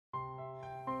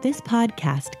This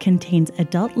podcast contains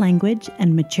adult language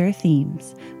and mature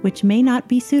themes, which may not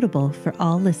be suitable for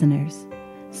all listeners.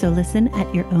 So listen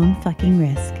at your own fucking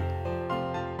risk.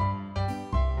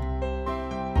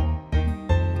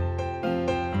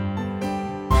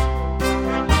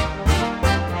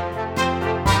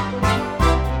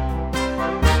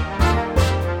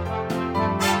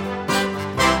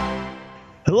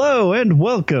 Hello and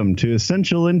welcome to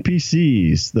Essential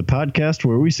NPCs, the podcast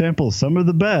where we sample some of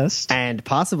the best and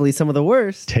possibly some of the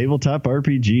worst tabletop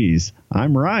RPGs.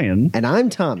 I'm Ryan. And I'm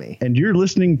Tommy. And you're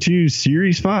listening to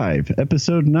Series 5,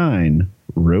 Episode 9,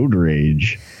 Road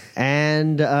Rage.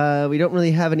 And we don't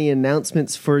really have any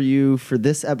announcements for you for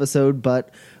this episode, but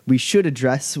we should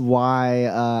address why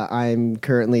I'm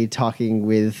currently talking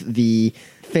with the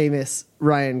famous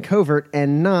Ryan Covert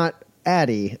and not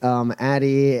Addie.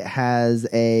 Addie has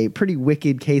a pretty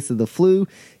wicked case of the flu,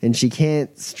 and she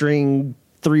can't string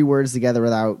 3 words together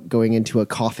without going into a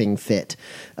coughing fit.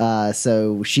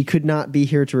 So she could not be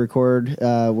here to record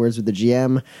Words with the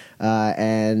GM,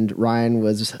 and Ryan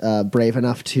was brave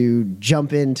enough to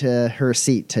jump into her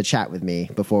seat to chat with me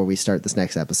before we start this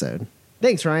next episode.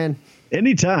 Thanks, Ryan.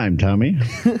 Anytime, Tommy.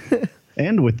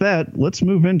 And with that, let's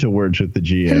move into Words with the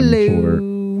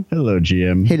GM. Hello,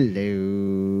 GM.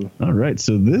 Hello. All right,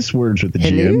 so this Words with the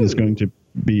GM is going to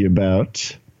be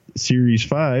about Series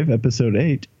 5, Episode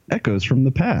 8, Echoes from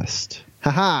the Past.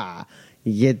 Haha.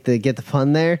 You get the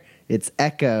pun there? It's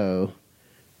Echo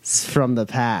from the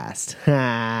past.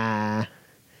 Ha.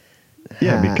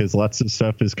 Yeah, because lots of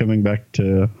stuff is coming back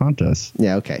to haunt us.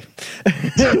 Yeah, okay.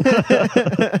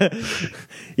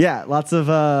 Yeah, lots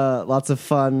of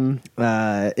fun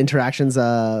interactions.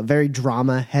 Very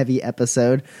drama heavy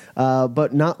episode,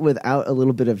 but not without a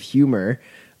little bit of humor.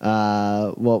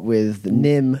 What with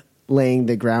Nim laying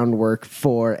the groundwork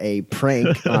for a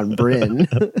prank on Bryn.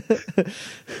 It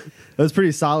was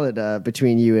pretty solid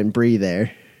between you and Bree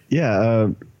there.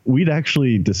 Yeah, we'd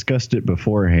actually discussed it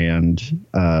beforehand.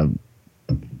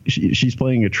 She's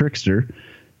playing a trickster,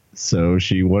 so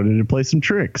she wanted to play some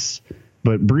tricks.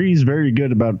 But Bree's very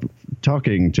good about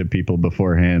talking to people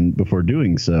beforehand before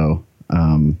doing so.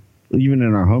 Even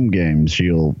in our home games,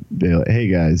 she'll be like, "Hey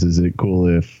guys, is it cool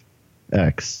if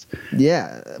X?"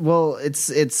 Yeah, well,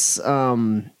 it's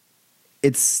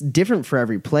different for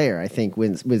every player. I think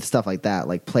with stuff like that,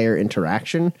 like player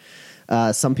interaction.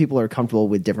 Some people are comfortable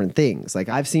with different things. Like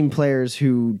I've seen players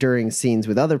who during scenes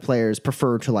with other players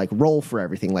prefer to like roll for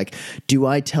everything. Like, do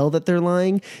I tell that they're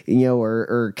lying? You know,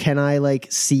 or can I like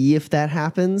see if that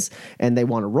happens? And they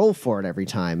want to roll for it every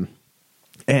time.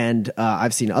 And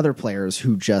I've seen other players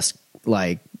who just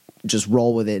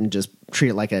roll with it and just treat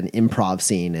it like an improv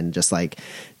scene and just like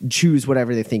choose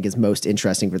whatever they think is most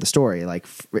interesting for the story. Like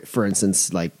for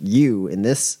instance, like you in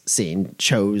this scene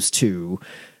chose to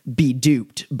be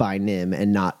duped by Nim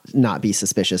and not be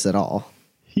suspicious at all.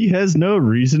 He has no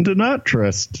reason to not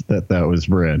trust that was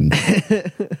Bryn.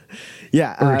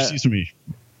 Yeah. Or excuse me.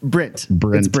 Brent.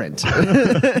 It's Brent.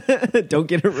 Don't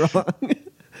get it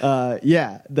wrong.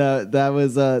 Yeah, that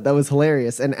was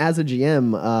hilarious. And as a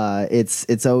GM,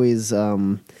 it's always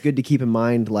good to keep in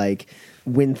mind, like,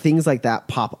 when things like that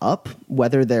pop up,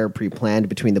 whether they're pre-planned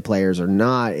between the players or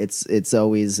not, it's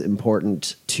always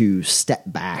important to step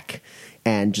back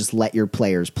and just let your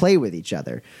players play with each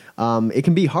other. It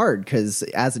can be hard because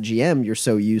as a GM, you're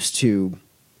so used to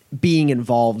being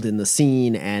involved in the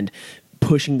scene and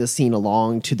pushing the scene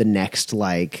along to the next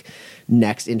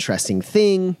interesting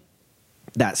thing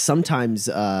that sometimes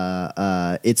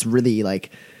it's really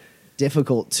like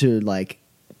difficult to like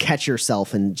catch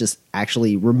yourself and just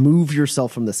actually remove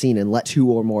yourself from the scene and let 2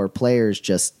 or more players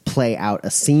just play out a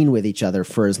scene with each other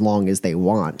for as long as they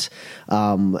want.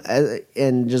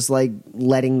 And just like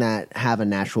letting that have a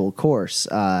natural course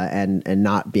and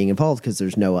not being involved because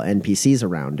there's no NPCs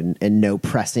around and no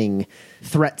pressing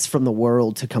threats from the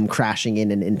world to come crashing in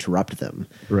and interrupt them.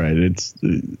 Right. It's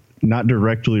not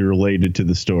directly related to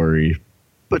the story,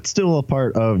 but still a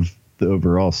part of the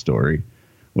overall story.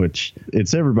 Which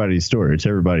it's everybody's story. It's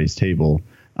everybody's table.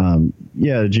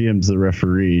 GM's the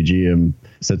referee. GM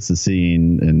sets the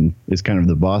scene and is kind of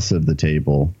the boss of the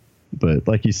table. But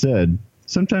like you said,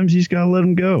 sometimes you just got to let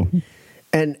them go.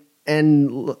 And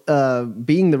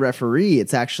being the referee,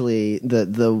 it's actually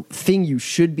the thing you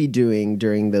should be doing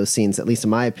during those scenes, at least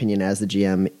in my opinion as the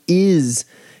GM, is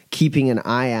keeping an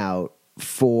eye out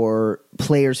for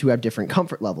players who have different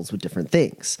comfort levels with different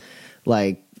things.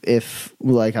 If,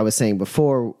 like I was saying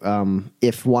before,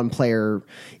 if one player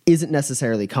isn't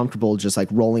necessarily comfortable just like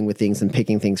rolling with things and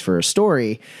picking things for a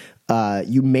story,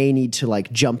 you may need to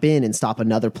like jump in and stop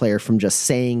another player from just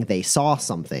saying they saw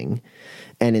something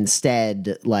and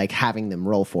instead like having them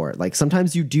roll for it. Like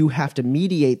sometimes you do have to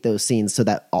mediate those scenes so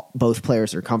that both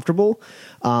players are comfortable.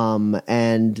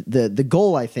 And the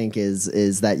goal, I think,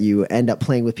 is that you end up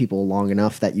playing with people long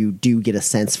enough that you do get a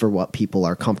sense for what people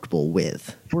are comfortable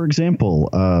with. For example,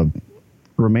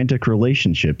 romantic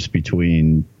relationships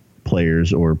between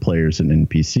players or players and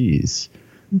NPCs.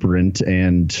 Brent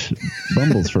and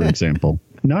Bumbles, for example.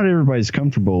 Not everybody's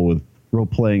comfortable with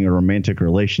role-playing a romantic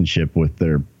relationship with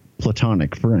their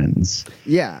platonic friends.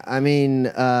 Yeah, I mean,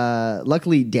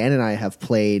 luckily Dan and I have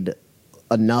played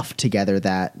enough together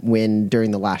that when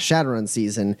during the last Shadowrun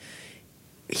season,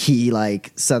 he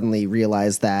like suddenly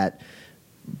realized that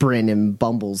Bryn and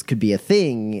Bumbles could be a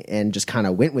thing and just kind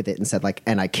of went with it and said like,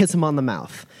 and I kiss him on the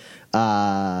mouth.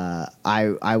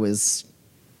 I was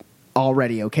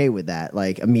already okay with that,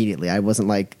 like immediately. I wasn't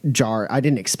like I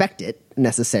didn't expect it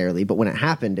necessarily, but when it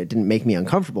happened, it didn't make me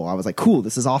uncomfortable. I was like, cool,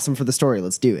 this is awesome for the story,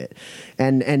 let's do it.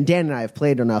 And Dan and I have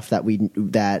played enough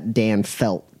that Dan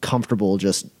felt comfortable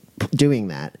just doing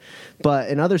that. But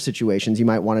in other situations, you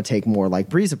might want to take more like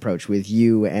Bree's approach with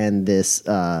you and this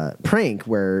prank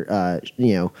where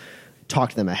talk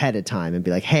to them ahead of time and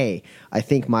be like, hey, I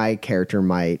think my character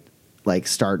might like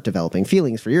start developing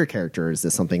feelings for your character. Is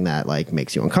this something that like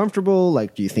makes you uncomfortable?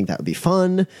 Like, do you think that would be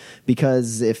fun?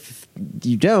 Because if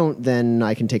you don't, then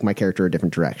I can take my character a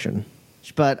different direction.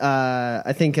 But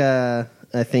I think I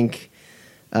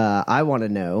want to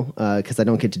know, because I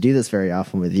don't get to do this very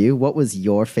often with you, what was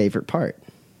your favorite part?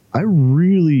 I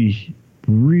really,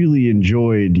 really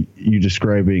enjoyed you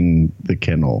describing the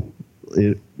kennel.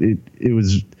 It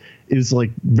was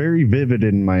like very vivid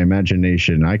in my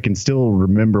imagination. I can still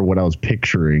remember what I was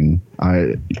picturing.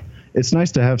 It's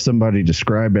nice to have somebody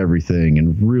describe everything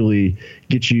and really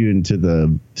get you into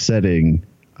the setting,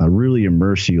 really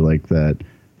immerse you like that.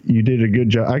 You did a good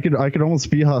job. I could almost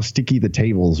feel how sticky the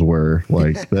tables were.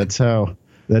 Like that's how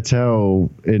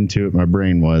into it my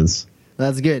brain was.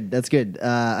 That's good. That's good.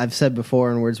 I've said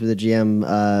before in Words with a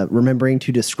GM, remembering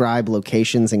to describe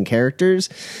locations and characters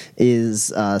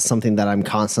is something that I'm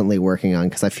constantly working on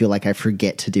because I feel like I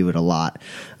forget to do it a lot.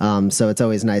 So it's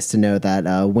always nice to know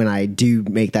that when I do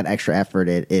make that extra effort,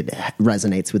 it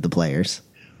resonates with the players.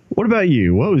 What about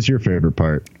you? What was your favorite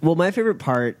part? Well, my favorite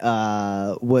part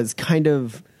was kind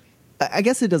of, I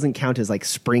guess it doesn't count as like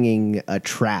springing a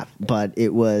trap, but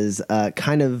it was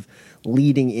kind of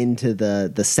leading into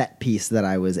the set piece that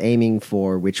I was aiming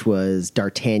for, which was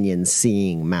D'Artagnan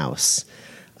seeing Mouse.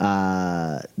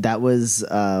 That was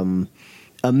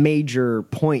a major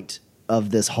point of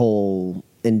this whole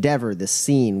endeavor. This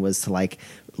scene was to like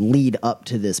lead up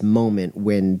to this moment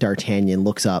when D'Artagnan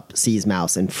looks up, sees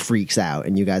Mouse, and freaks out,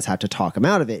 and you guys have to talk him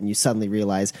out of it, and you suddenly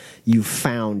realize you've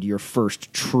found your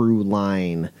first true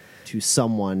line to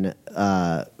someone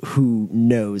who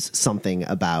knows something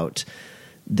about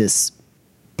this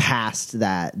past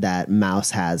that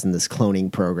Mouse has in this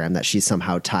cloning program that she's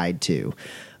somehow tied to.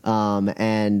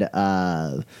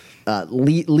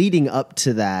 Leading up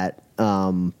to that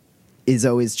is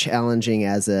always challenging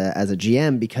as a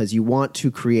GM because you want to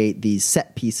create these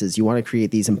set pieces. You want to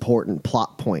create these important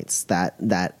plot points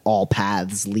that all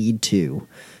paths lead to.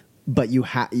 But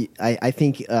I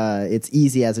think it's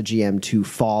easy as a GM to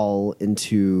fall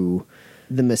into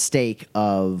the mistake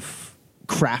of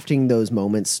crafting those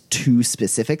moments too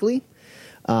specifically.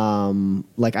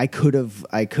 Like I could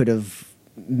have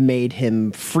made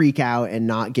him freak out and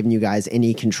not given you guys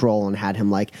any control and had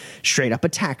him like straight up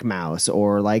attack Mouse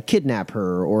or like kidnap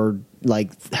her or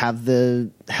like have the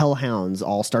hellhounds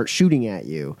all start shooting at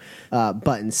you.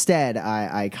 But instead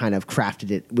I kind of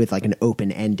crafted it with like an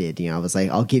open-ended, I was like,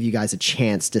 I'll give you guys a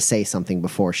chance to say something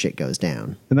before shit goes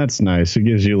down. And that's nice. It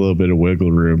gives you a little bit of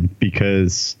wiggle room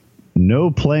because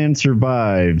no plan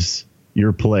survives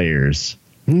your players.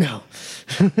 No.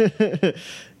 I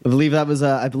believe that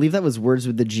was Words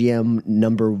with the GM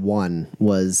number 1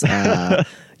 was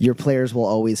your players will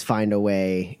always find a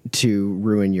way to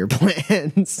ruin your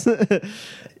plans.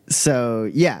 So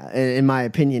yeah, in my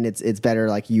opinion, it's better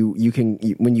like you can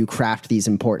when you craft these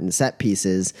important set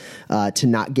pieces to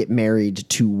not get married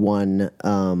to one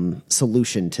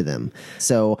solution to them.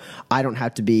 So I don't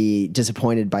have to be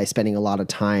disappointed by spending a lot of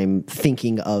time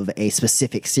thinking of a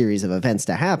specific series of events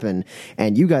to happen,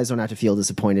 and you guys don't have to feel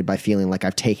disappointed by feeling like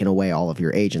I've taken away all of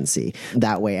your agency.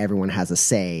 That way, everyone has a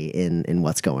say in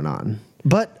what's going on.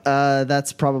 But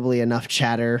that's probably enough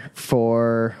chatter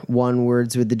for one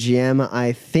Words with the GM.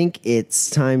 I think it's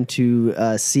time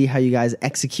to see how you guys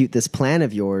execute this plan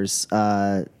of yours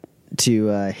to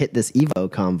hit this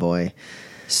Evo convoy.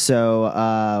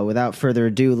 So without further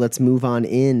ado, let's move on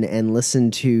in and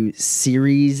listen to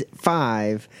Series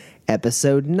 5,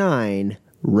 Episode 9,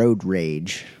 Road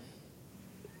Rage.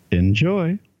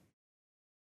 Enjoy.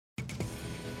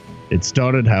 It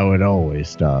started how it always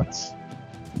starts.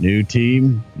 New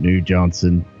team, new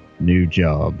Johnson, new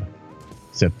job.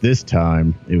 Except this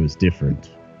time, it was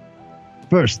different.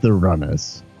 First, the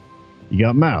runners. You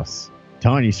got Mouse,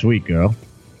 tiny sweet girl.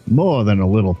 More than a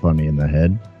little funny in the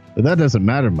head. But that doesn't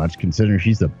matter much considering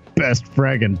she's the best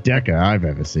fragging Deca I've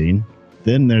ever seen.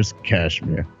 Then there's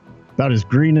Cashmere. About as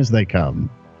green as they come.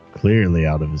 Clearly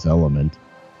out of his element.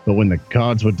 But when the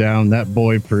cards were down, that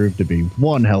boy proved to be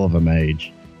one hell of a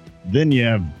mage. Then you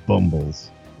have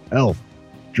Bumbles. Elf.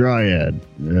 Dryad.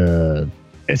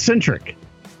 Eccentric.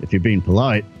 If you're being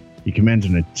polite, he commands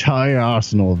an entire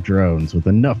arsenal of drones with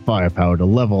enough firepower to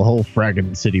level a whole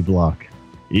fragging city block.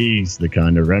 He's the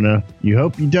kind of runner you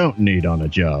hope you don't need on a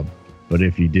job. But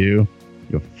if you do,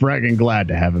 you're fragging glad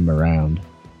to have him around.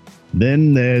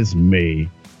 Then there's me,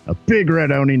 a big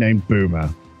red Oni named Boomer.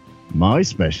 My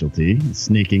specialty is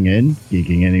sneaking in,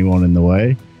 geeking anyone in the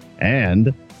way,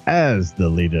 and, as the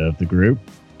leader of the group,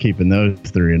 keeping those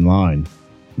three in line.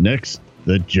 Next,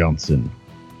 the Johnson.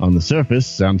 On the surface,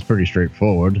 sounds pretty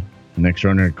straightforward. The next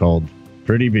runner called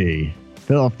Pretty Bee.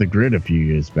 Fell off the grid a few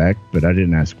years back, but I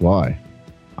didn't ask why.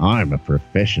 I'm a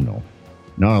professional.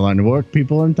 Not a line of work,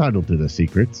 people are entitled to their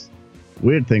secrets.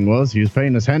 Weird thing was, he was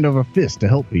paying us hand over fist to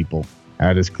help people.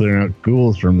 Had us clearing out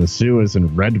ghouls from the sewers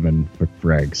in Redmond, for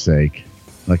frag's sake.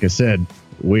 Like I said,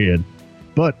 weird.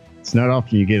 But it's not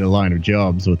often you get a line of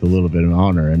jobs with a little bit of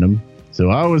honor in them. So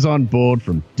I was on board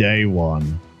from day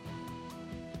one.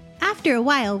 After a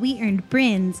while, we earned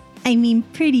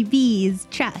Pretty Bee's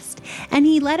trust, and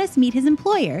he let us meet his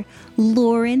employer,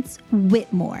 Lawrence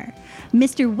Whitmore.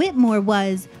 Mr. Whitmore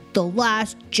was the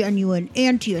last genuine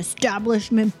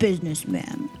anti-establishment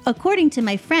businessman, according to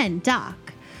my friend Doc.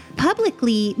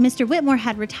 Publicly, Mr. Whitmore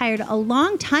had retired a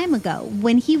long time ago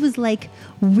when he was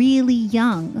really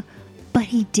young. But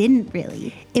he didn't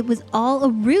really. It was all a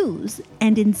ruse,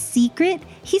 and in secret,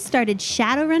 he started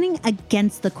shadow running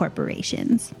against the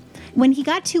corporations. When he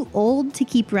got too old to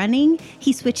keep running,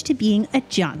 he switched to being a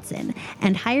Johnson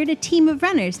and hired a team of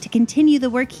runners to continue the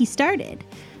work he started.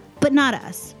 But not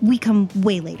us. We come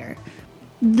way later.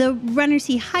 The runners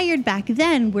he hired back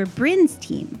then were Bryn's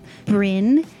team.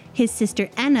 Bryn, his sister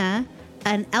Enna,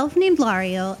 an elf named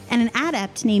Lariel, and an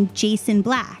adept named Jason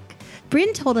Black.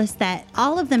 Bryn told us that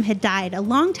all of them had died a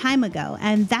long time ago,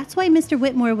 and that's why Mr.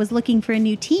 Whitmore was looking for a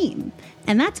new team.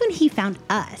 And that's when he found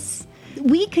us.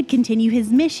 We could continue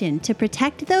his mission to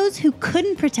protect those who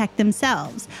couldn't protect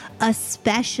themselves,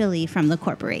 especially from the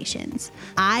corporations.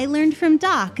 I learned from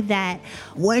Doc that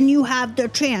when you have the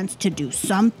chance to do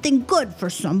something good for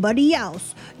somebody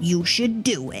else, you should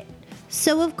do it.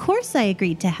 So of course I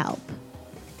agreed to help.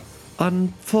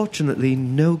 Unfortunately,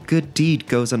 no good deed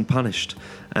goes unpunished,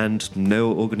 and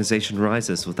no organization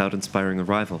rises without inspiring a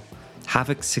rival.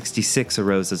 Havoc 66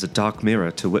 arose as a dark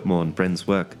mirror to Whitmore and Bryn's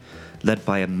work, led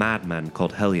by a madman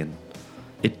called Hellion.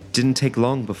 It didn't take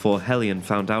long before Hellion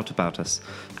found out about us,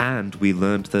 and we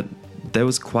learned that there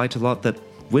was quite a lot that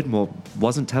Whitmore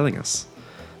wasn't telling us.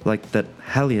 Like that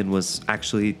Hellion was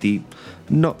actually the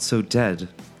not-so-dead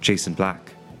Jason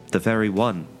Black, the very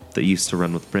one that used to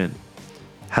run with Bryn.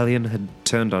 Hellion had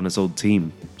turned on his old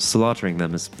team, slaughtering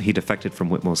them as he defected from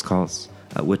Whitmore's cause,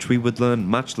 which we would learn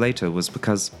much later was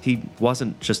because he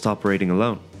wasn't just operating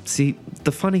alone. See,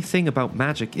 the funny thing about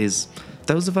magic is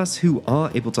those of us who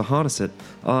are able to harness it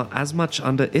are as much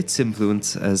under its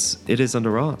influence as it is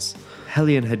under ours.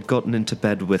 Hellion had gotten into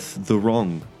bed with the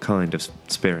wrong kind of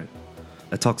spirit,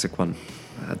 a toxic one.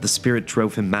 The spirit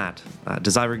drove him mad,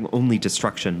 desiring only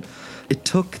destruction. It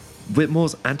took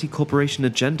Whitmore's anti-corporation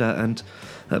agenda and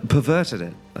perverted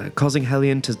it, causing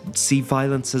Hellion to see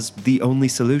violence as the only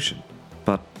solution.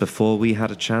 But before we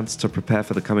had a chance to prepare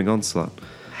for the coming onslaught,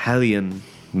 Hellion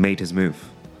made his move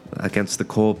against the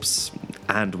corpse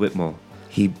and Whitmore.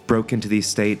 He broke into the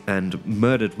estate and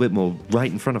murdered Whitmore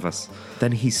right in front of us.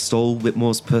 Then he stole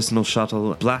Whitmore's personal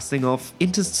shuttle, blasting off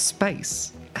into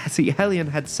space. See, Hellion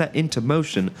had set into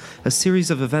motion a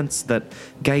series of events that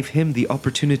gave him the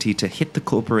opportunity to hit the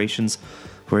corporations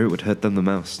where it would hurt them the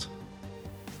most.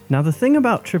 Now, the thing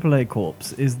about AAA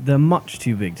Corps is they're much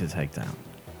too big to take down.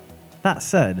 That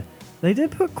said, they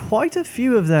did put quite a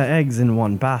few of their eggs in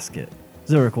one basket,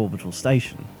 Zurich Orbital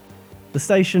Station. The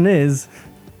station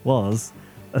was,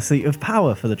 a seat of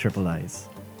power for the AAAs.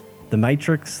 The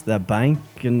Matrix, their bank,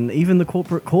 and even the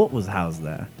corporate court was housed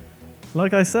there.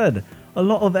 Like I said, a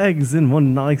lot of eggs in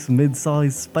one nice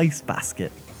mid-sized space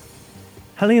basket.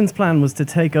 Hellion's plan was to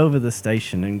take over the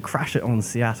station and crash it on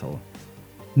Seattle.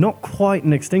 Not quite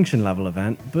an extinction level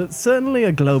event, but certainly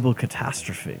a global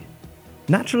catastrophe.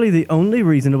 Naturally, the only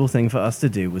reasonable thing for us to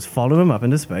do was follow him up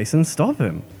into space and stop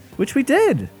him, which we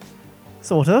did.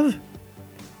 Sort of.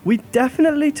 We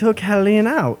definitely took Hellion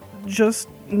out, just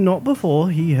not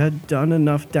before he had done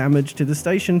enough damage to the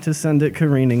station to send it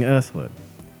careening earthward.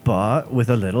 But with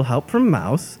a little help from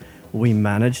Mouse, we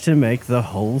managed to make the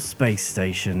whole space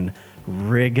station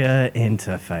rigger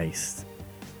interfaced.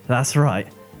 That's right,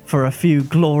 for a few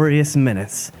glorious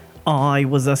minutes, I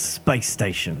was a space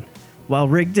station. While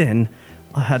rigged in,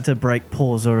 I had to break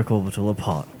poor Zurich Orbital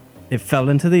apart. It fell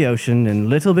into the ocean in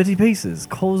little bitty pieces,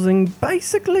 causing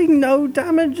basically no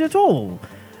damage at all.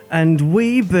 And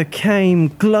we became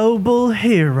global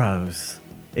heroes.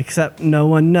 Except no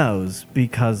one knows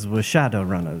because we're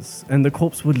Shadowrunners, and the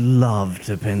Corps would love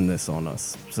to pin this on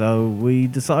us. So we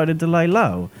decided to lay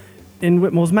low, in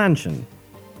Whitmore's mansion.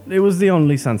 It was the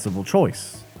only sensible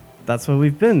choice. That's where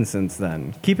we've been since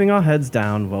then, keeping our heads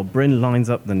down while Bryn lines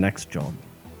up the next job.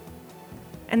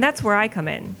 And that's where I come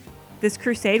in. This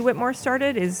crusade Whitmore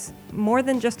started is more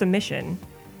than just a mission.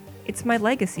 It's my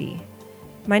legacy.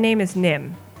 My name is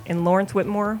Nim, and Lawrence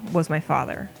Whitmore was my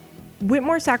father.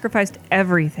 Whitmore sacrificed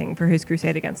everything for his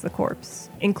crusade against the Corps,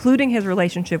 including his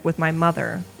relationship with my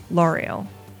mother, L'Oreal.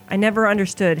 I never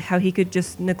understood how he could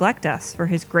just neglect us for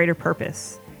his greater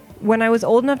purpose. When I was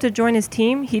old enough to join his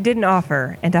team, he didn't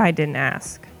offer, and I didn't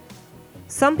ask.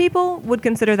 Some people would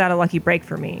consider that a lucky break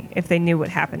for me if they knew what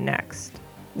happened next.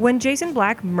 When Jason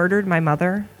Black murdered my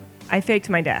mother, I faked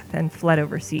my death and fled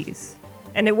overseas.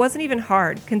 And it wasn't even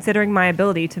hard, considering my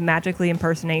ability to magically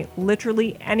impersonate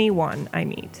literally anyone I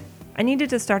meet. I needed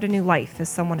to start a new life as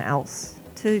someone else,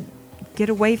 to get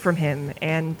away from him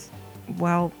and,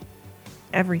 well,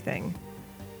 everything.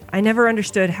 I never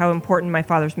understood how important my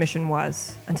father's mission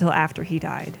was until after he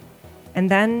died.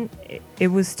 And then it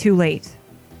was too late.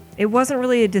 It wasn't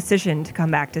really a decision to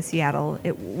come back to Seattle.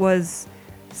 It was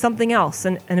something else,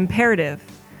 an imperative.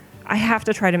 I have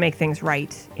to try to make things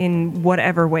right in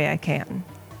whatever way I can.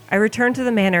 I returned to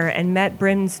the manor and met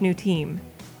Bryn's new team.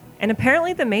 And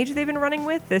apparently the mage they've been running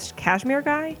with, this Kashmir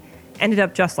guy, ended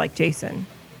up just like Jason.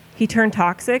 He turned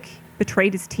toxic,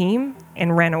 betrayed his team,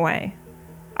 and ran away.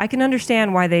 I can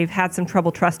understand why they've had some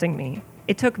trouble trusting me.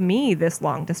 It took me this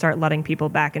long to start letting people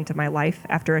back into my life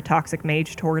after a toxic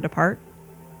mage tore it apart.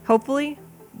 Hopefully,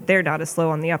 they're not as slow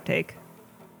on the uptake.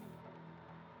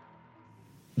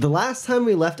 The last time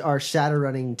we left our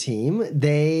Shadowrunning team,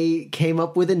 they came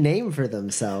up with a name for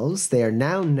themselves. They are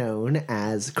now known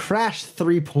as Crash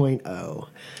 3.0.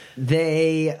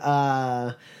 They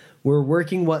were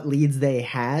working what leads they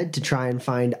had to try and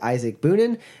find Isaac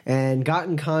Boonin and got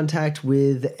in contact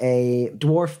with a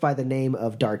dwarf by the name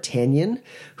of D'Artagnan,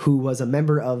 who was a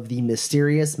member of the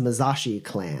mysterious Mazashi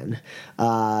clan.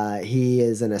 He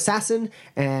is an assassin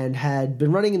and had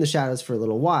been running in the shadows for a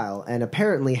little while and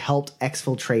apparently helped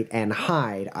exfiltrate and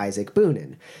hide Isaac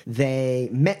Boonin. They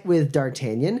met with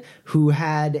D'Artagnan, who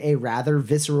had a rather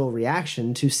visceral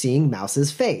reaction to seeing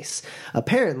Mouse's face.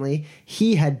 Apparently,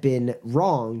 he had been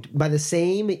wronged by the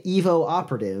same Evo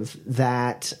operative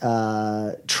that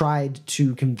tried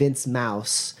to convince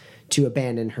Mouse to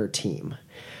abandon her team.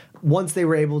 Once they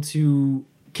were able to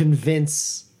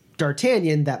convince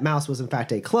D'Artagnan that Mouse was in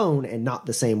fact a clone and not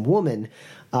the same woman,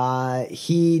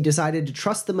 he decided to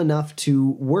trust them enough to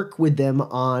work with them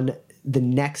on the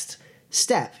next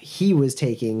step he was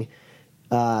taking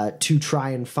to try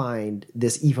and find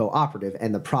this Evo operative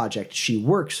and the project she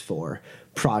works for,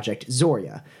 Project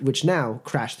Zoria, which now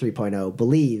Crash 3.0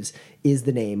 believes is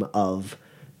the name of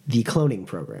the cloning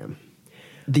program.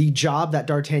 The job that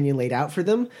D'Artagnan laid out for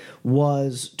them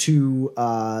was to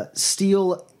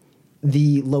steal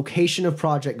the location of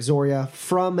Project Zoria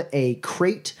from a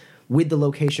crate with the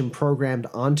location programmed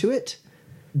onto it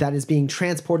that is being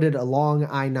transported along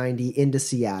I-90 into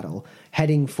Seattle,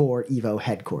 heading for Evo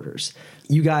headquarters.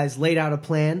 You guys laid out a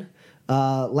plan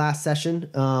last session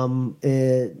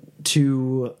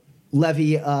to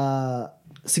levy a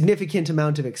significant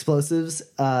amount of explosives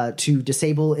to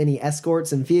disable any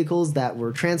escorts and vehicles that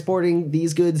were transporting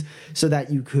these goods so that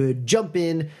you could jump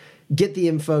in, get the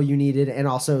info you needed, and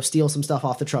also steal some stuff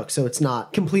off the truck so it's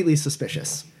not completely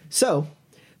suspicious. So,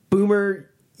 Boomer,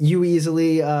 you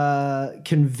easily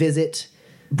can visit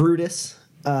Brutus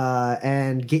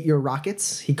and get your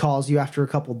rockets. He calls you after a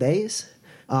couple days.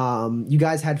 You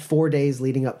guys had 4 days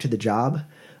leading up to the job.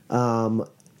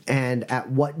 And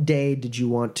at what day did you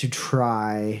want to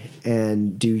try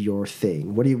and do your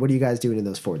thing? What are you guys doing in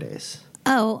those 4 days?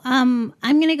 Oh, I'm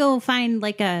going to go find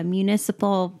like a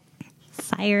municipal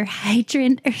fire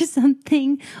hydrant or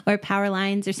something, or power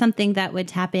lines or something that would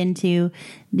tap into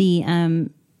the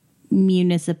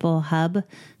municipal hub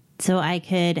so I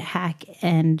could hack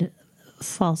and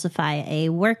falsify a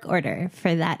work order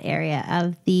for that area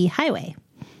of the highway.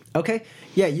 Okay.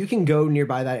 Yeah, you can go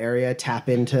nearby that area, tap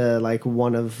into like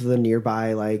one of the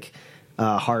nearby like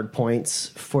hard points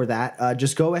for that.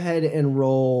 Just go ahead and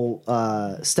roll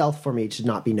stealth for me to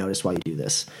not be noticed while you do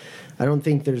this. I don't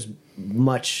think there's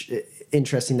much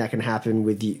interesting that can happen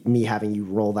with me having you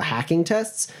roll the hacking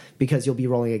tests because you'll be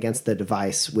rolling against the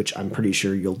device, which I'm pretty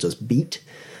sure you'll just beat.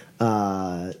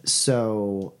 Yeah, just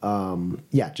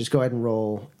go ahead and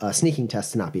roll a sneaking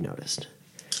test to not be noticed.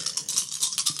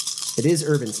 It is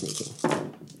urban sneaking.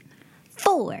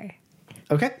 4.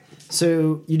 Okay,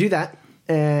 so you do that,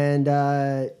 and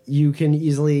you can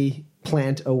easily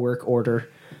plant a work order.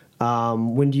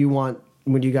 When do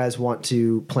you guys want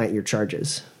to plant your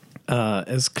charges?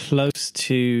 As close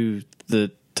to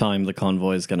the time the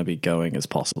convoy is going to be going as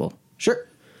possible. Sure.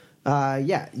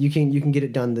 Yeah, you can get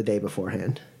it done the day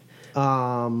beforehand.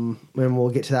 And we'll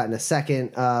get to that in a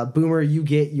second. Boomer, you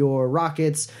get your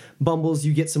rockets. Bumbles,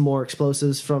 you get some more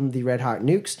explosives from the Red Hot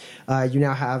Nukes. You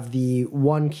now have the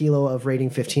 1 kilo of rating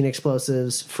 15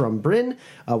 explosives from Bryn,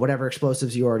 whatever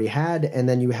explosives you already had, and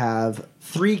then you have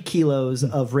 3 kilos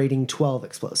of rating 12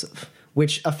 explosive,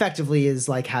 which effectively is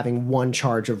like having 1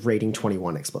 charge of rating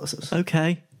 21 explosives.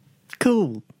 Okay,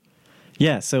 cool.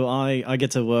 Yeah, so I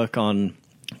get to work on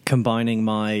combining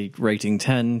my rating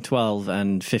 10, 12,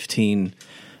 and 15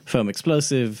 foam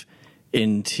explosive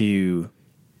into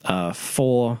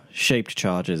 4 shaped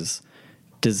charges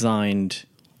designed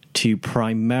to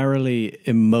primarily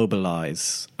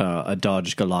immobilize a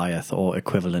Dodge Goliath or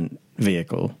equivalent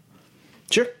vehicle.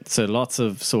 Sure. So lots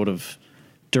of sort of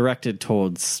directed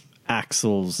towards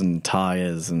axles and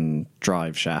tires and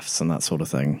drive shafts and that sort of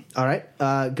thing. All right.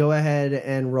 Go ahead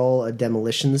and roll a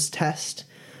demolitions test.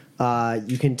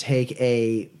 You can take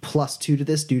a +2 to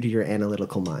this due to your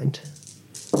analytical mind.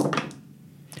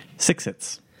 6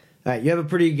 hits. All right, you have a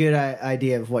pretty good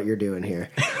idea of what you're doing here.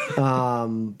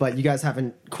 But you guys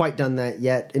haven't quite done that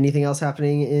yet. Anything else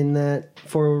happening in that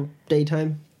 4-day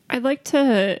time? I'd like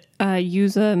to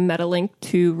use a metalink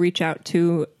to reach out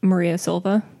to Maria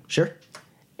Silva. Sure.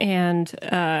 And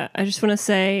I just want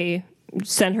to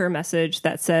send her a message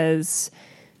that says,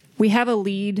 we have a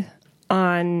lead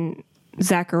on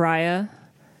Zachariah.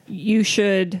 You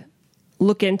should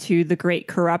look into the Great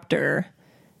Corruptor.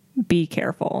 Be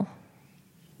careful.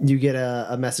 You get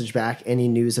a message back. Any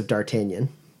news of D'Artagnan?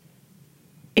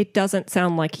 It doesn't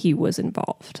sound like he was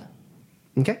involved.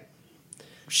 Okay.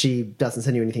 She doesn't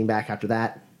send you anything back after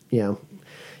that. You know,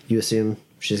 you assume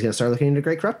she's going to start looking into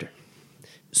Great Corruptor.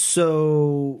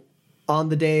 So, on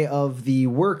the day of the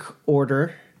work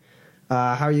order,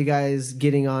 how are you guys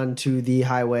getting onto the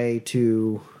highway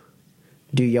to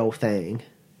do your thing?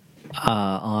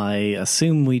 I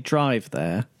assume we drive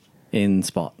there in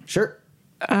Spot. Sure.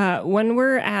 When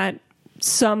we're at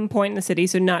some point in the city,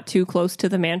 so not too close to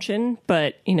the mansion,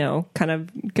 but, you know, kind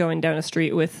of going down a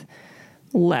street with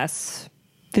less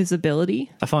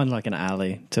visibility. I find like an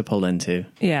alley to pull into.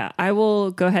 Yeah, I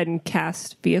will go ahead and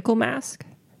cast Vehicle Mask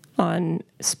on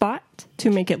Spot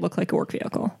to make it look like a work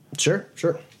vehicle. Sure.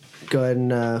 Go ahead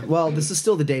and, well, this is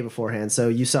still the day beforehand, so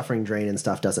you suffering drain and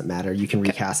stuff doesn't matter. You can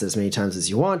recast it as many times as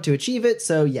you want to achieve it,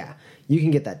 so yeah, you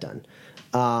can get that done.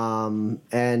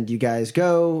 And you guys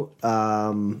go.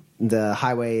 The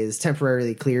highway is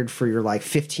temporarily cleared for your like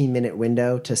 15-minute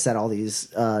window to set all these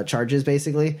charges,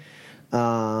 basically.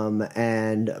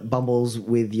 And Bumbles,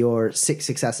 with your 6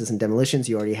 successes and demolitions,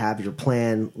 you already have your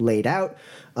plan laid out.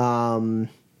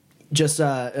 Just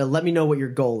let me know what your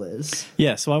goal is.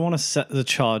 Yeah, so I want to set the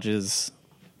charges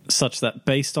such that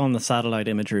based on the satellite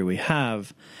imagery we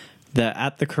have, they're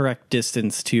at the correct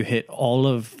distance to hit all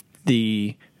of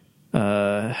the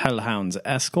Hellhound's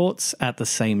escorts at the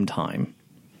same time,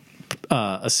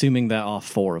 assuming there are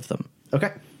 4 of them.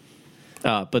 Okay.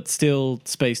 But still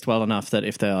spaced well enough that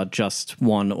if there are just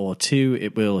 1 or 2,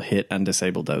 it will hit and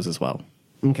disable those as well.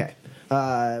 Okay.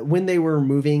 When they were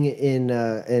moving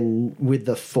in with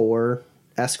the 4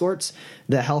 escorts,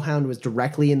 the Hellhound was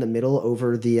directly in the middle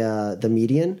over the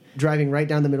median, driving right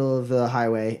down the middle of the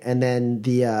highway, and then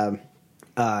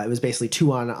it was basically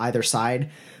 2 on either side.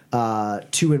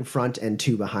 2 in front and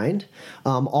 2 behind.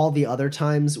 All the other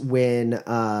times when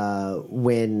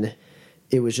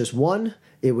it was just 1,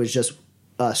 it was just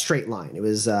a straight line. It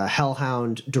was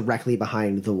Hellhound directly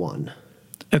behind the 1.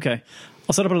 Okay.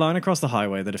 I'll set up a line across the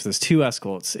highway that if there's 2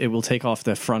 escorts, it will take off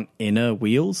their front inner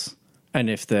wheels. And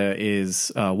if there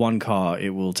is 1 car,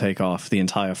 it will take off the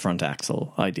entire front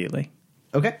axle, ideally.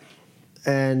 Okay.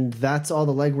 And that's all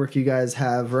the legwork you guys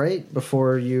have, right?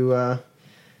 Before you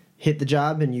hit the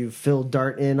job and you've filled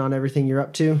Dart in on everything you're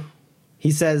up to? He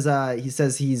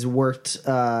says he's worked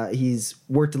a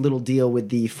little deal with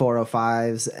the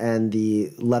 405s and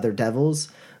the Leather Devils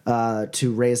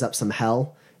to raise up some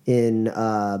hell in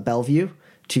Bellevue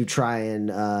to try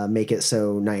and make it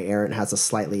so Knight Errant has a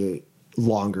slightly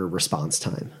longer response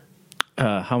time.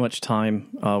 How much time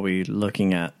are we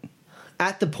looking at?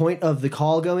 At the point of the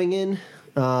call going in,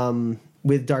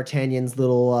 with D'Artagnan's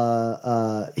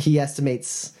little, he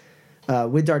estimates,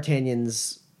 with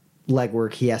D'Artagnan's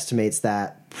legwork, he estimates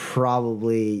that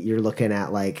probably you're looking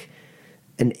at like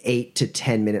an 8 to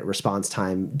 10 minute response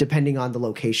time, depending on the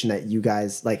location that you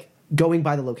guys, like going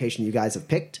by the location you guys have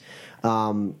picked.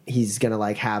 He's going to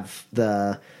like have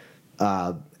the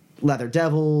Leather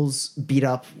Devils beat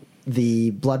up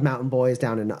the Blood Mountain Boys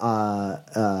down in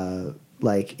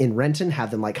like in Renton,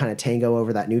 have them like kind of tango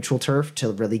over that neutral turf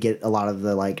to really get a lot of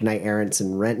the like Knight Errants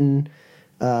in Renton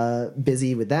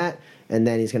busy with that. And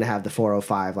then he's going to have the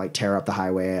 405 like tear up the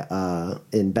highway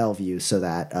in Bellevue so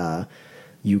that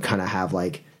you kind of have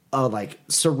like a like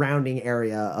surrounding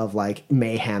area of like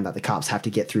mayhem that the cops have to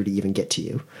get through to even get to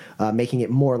you, making it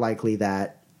more likely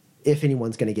that if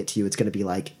anyone's going to get to you, it's going to be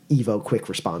like Evo quick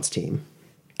response team.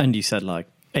 And you said like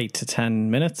 8 to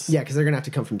 10 minutes? Yeah, because they're going to have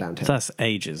to come from downtown. That's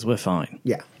ages. We're fine.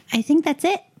 Yeah. I think that's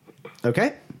it.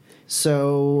 Okay.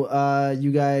 So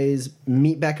you guys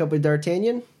meet back up with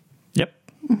D'Artagnan. Yep.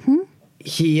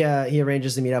 He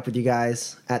arranges to meet up with you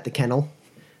guys at the kennel.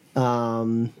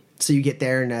 So you get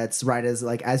there, and it's right as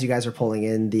you guys are pulling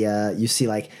in. You see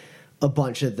like a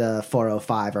bunch of the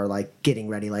 405 are like getting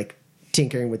ready, like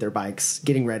tinkering with their bikes,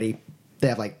 getting ready. They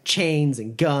have like chains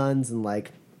and guns and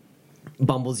like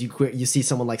Bumbles. You see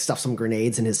someone like stuff some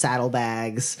grenades in his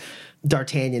saddlebags.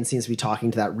 D'Artagnan seems to be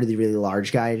talking to that really, really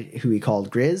large guy who he called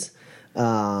Grizz,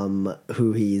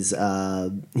 who he's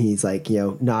like, you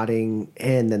know, nodding,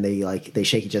 and then they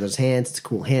shake each other's hands. It's a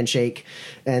cool handshake.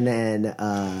 And then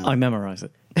I memorize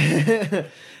it.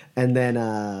 and then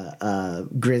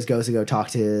Grizz goes to go talk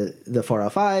to the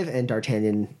 405, and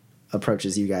D'Artagnan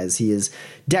approaches you guys. He is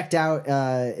decked out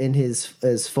in his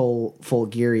full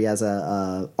gear. He has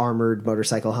a armored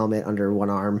motorcycle helmet under one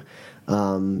arm,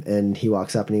 and he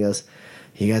walks up and he goes,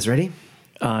 "You guys ready?"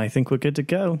 I think we're good to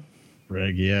go.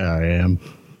 Greg, yeah, I am.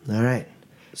 All right.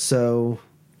 So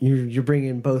you're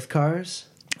bringing both cars?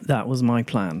 That was my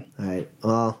plan. All right.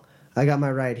 Well, I got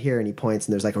my ride here, and he points,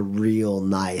 and there's like a real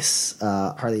nice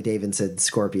Harley Davidson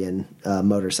Scorpion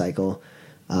motorcycle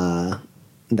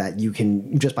that you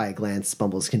can, just by a glance,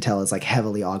 Bumbles can tell is like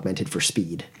heavily augmented for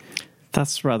speed.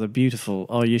 That's rather beautiful.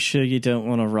 Are you sure you don't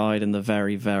want to ride in the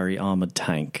very, very armored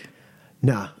tank?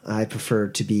 Nah, I prefer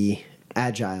to be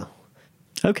agile.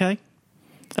 Okay.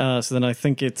 So then I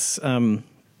think it's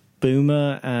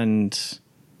Boomer and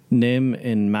Nim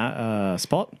in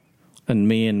Spot, and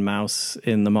me and Mouse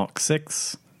in the Mach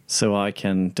 6, so I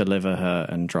can deliver her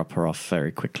and drop her off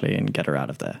very quickly and get her out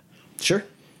of there. Sure.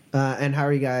 And how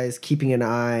are you guys keeping an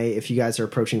eye, if you guys are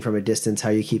approaching from a distance, how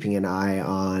are you keeping an eye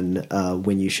on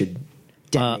when you should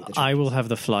detonate the charges? I will have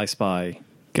the Fly Spy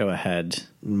go ahead.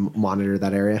 Monitor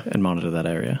that area? And monitor that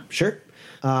area. Sure.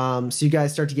 So you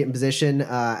guys start to get in position.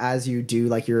 As you do,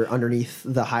 like you're underneath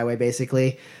the highway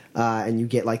basically, and you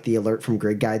get like the alert from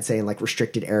Grid Guide saying like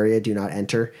restricted area, do not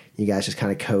enter. You guys just kind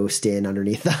of coast in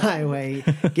underneath the highway,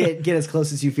 get as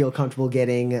close as you feel comfortable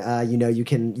getting. You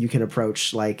can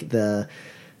approach like the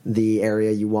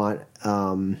area you want,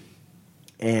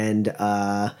 and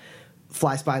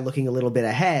Fly Spy, looking a little bit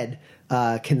ahead,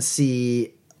 can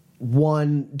see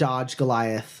one Dodge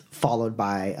Goliath followed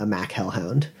by a Mack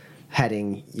Hellhound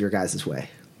heading your guys' way.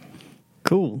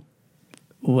 Cool.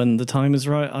 When the time is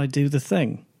right, I do the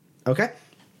thing. Okay.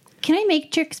 Can I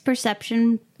make Trix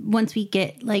perception once we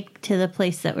get like to the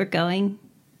place that we're going?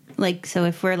 Like, so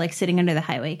if we're like sitting under the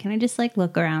highway, can I just like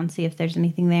look around, see if there's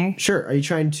anything there? Sure. Are you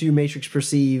trying to matrix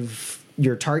perceive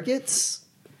your targets?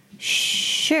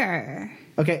 Sure.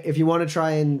 Okay. If you want to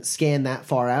try and scan that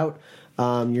far out,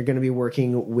 you're going to be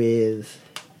working with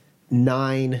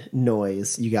 9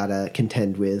 noise you got to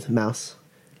contend with, Mouse.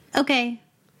 Okay.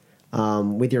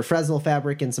 With your Fresnel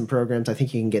fabric and some programs, I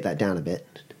think you can get that down a bit.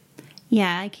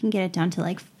 Yeah, I can get it down to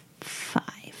like 5.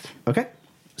 Okay.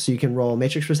 So you can roll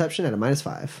matrix perception at a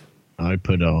 -5. I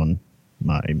put on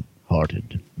my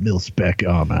hearted mil-spec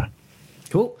armor.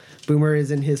 Cool. Boomer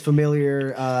is in his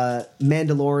familiar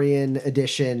Mandalorian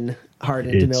edition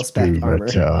hardened to mil-spec Boomer armor.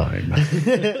 time.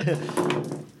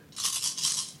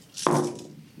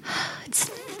 It's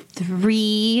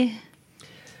 3.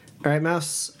 All right,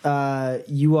 Mouse.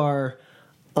 You are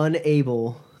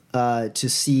unable to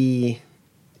see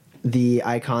the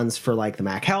icons for like the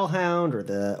Mack Hellhound or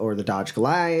the Dodge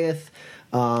Goliath.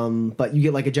 But you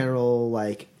get like a general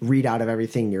like readout of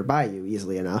everything nearby you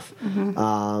easily enough.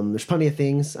 There's plenty of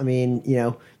things. I mean,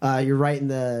 you're right in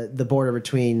the border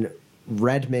between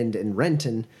Redmond and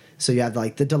Renton, so you have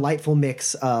like the delightful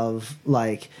mix of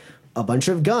like a bunch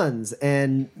of guns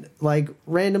and like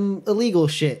random illegal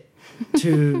shit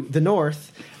to the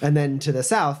north, and then to the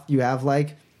south you have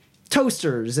like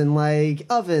toasters and like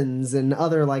ovens and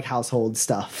other like household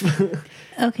stuff.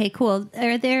 Okay, cool.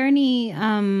 Are there any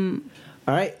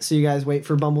All right, so you guys wait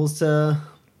for Bumbles to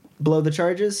blow the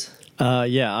charges?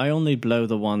 Yeah, I only blow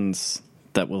the ones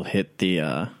that will hit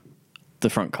the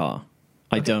front car.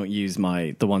 I don't use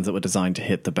the ones that were designed to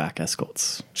hit the back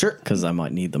escorts. Sure. Because I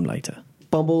might need them later.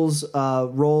 Bumbles,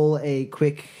 roll a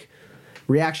quick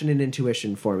reaction and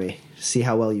intuition for me. See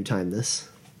how well you time this.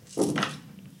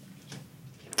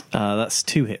 That's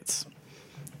 2 hits.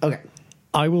 Okay.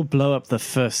 I will blow up the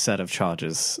first set of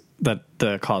charges that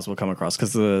the cars will come across,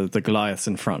 because the Goliath's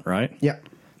in front, right? Yep.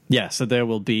 Yeah, so there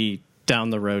will be down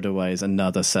the road a ways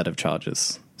another set of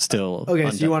charges still. Okay,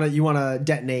 so you want to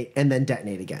detonate and then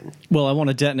detonate again. Well, I want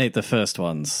to detonate the first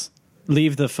ones.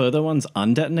 Leave the further ones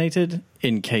undetonated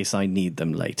in case I need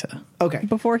them later. Okay.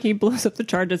 Before he blows up the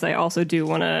charges, I also do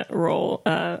want to roll,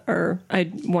 or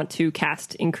I want to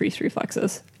cast Increased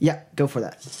Reflexes. Yeah, go for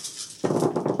that.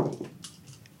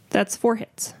 That's 4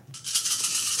 hits.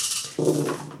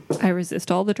 I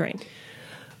resist all the drain.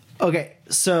 Okay,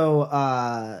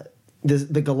 so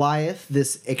the Goliath,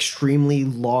 this extremely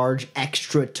large,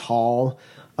 extra tall,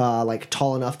 like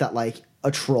tall enough that like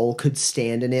a troll could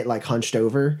stand in it, like hunched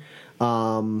over,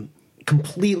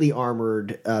 completely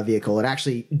armored vehicle. It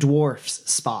actually dwarfs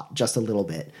Spot just a little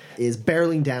bit. Is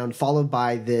barreling down, followed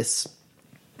by this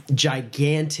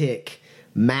gigantic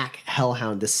Mack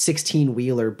Hellhound, this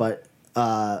 16-wheeler, but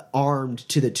armed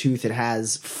to the tooth. It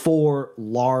has 4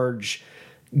 large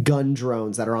gun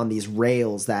drones that are on these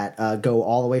rails that go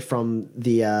all the way from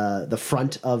the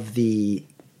front of the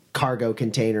cargo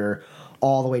container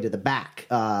all the way to the back,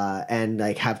 and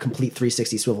like have complete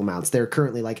 360 swivel mounts. They're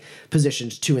currently like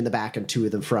positioned 2 in the back and 2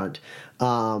 in the front.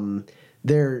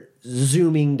 They're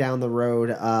zooming down the road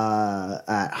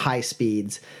at high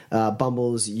speeds.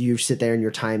 Bumbles, you sit there and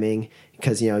you're timing,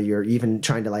 because you're even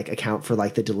trying to like account for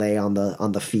like the delay on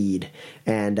the feed,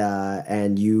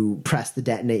 and you press the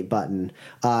detonate button.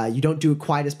 You don't do it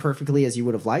quite as perfectly as you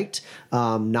would have liked.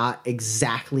 Not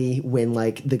exactly when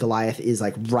like the Goliath is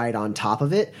like right on top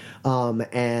of it,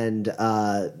 and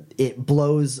it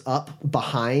blows up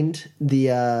behind the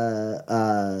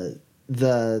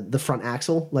front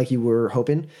axle like you were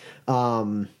hoping,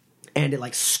 and it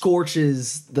like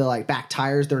scorches the like back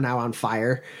tires. They're now on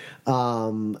fire.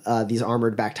 These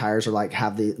armored back tires are like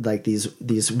have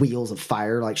these wheels of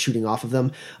fire like shooting off of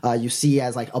them. You see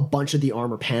as like a bunch of the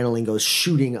armor paneling goes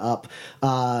shooting up.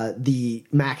 The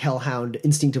Mack Hellhound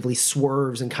instinctively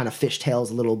swerves and kind of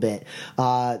fishtails a little bit.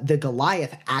 The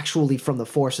Goliath, actually from the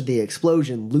force of the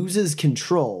explosion, loses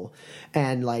control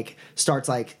and like starts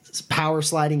like power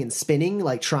sliding and spinning,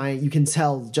 like trying. You can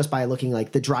tell just by looking,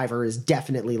 like the driver is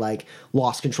definitely like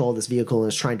lost control of this vehicle and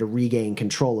is trying to regain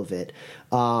control of it.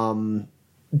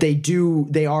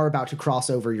 They are about to cross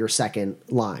over your second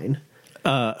line.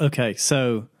 Okay,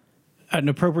 so at an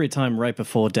appropriate time right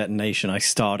before detonation, I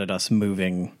started us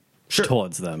moving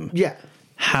towards them. Yeah.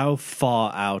 How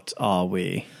far out are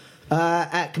we?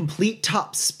 At complete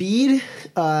top speed,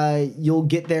 you'll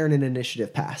get there in an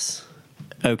initiative pass.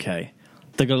 Okay.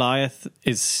 The Goliath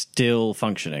is still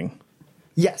functioning.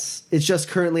 Yes, it's just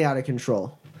currently out of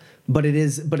control. But it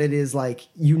is like,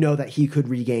 that he could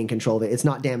regain control of it. It's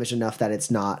not damaged enough that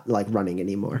it's not like running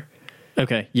anymore.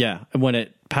 Okay, yeah. When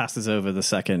it passes over the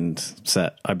second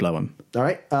set, I blow him. All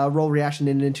right, roll reaction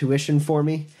and intuition for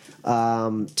me.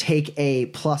 Take a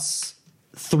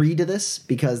 +3 to this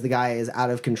because the guy is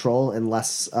out of control and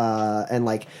less and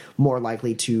like more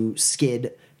likely to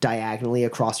skid diagonally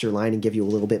across your line and give you a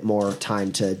little bit more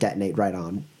time to detonate right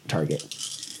on target.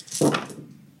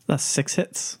 That's 6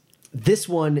 hits. This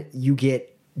one you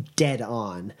get dead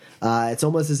on. It's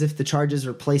almost as if the charges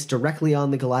are placed directly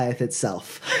on the Goliath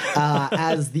itself.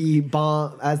 As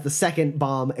the second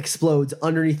bomb explodes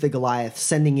underneath the Goliath,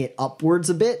 sending it upwards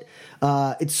a bit.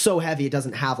 It's so heavy it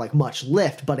doesn't have like much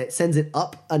lift, but it sends it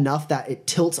up enough that it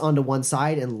tilts onto one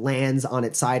side and lands on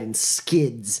its side and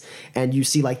skids. And you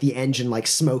see like the engine like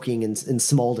smoking and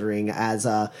smoldering as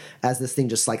this thing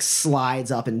just like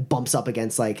slides up and bumps up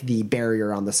against like the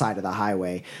barrier on the side of the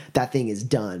highway. That thing is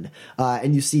done.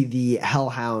 And you see the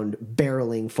Hellhound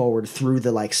barreling forward through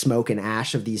the like smoke and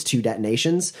ash of these 2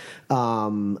 detonations. I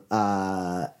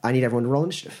need everyone to roll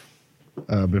initiative.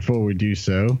 Before we do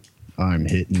so, I'm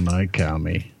hitting my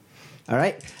commie. All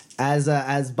right.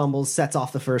 As Bumbles sets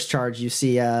off the first charge, you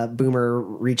see Boomer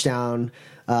reach down,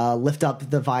 lift up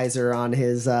the visor on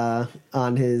his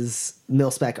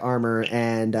mil-spec armor,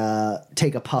 and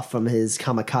take a puff from his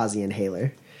kamikaze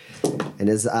inhaler. And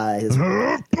his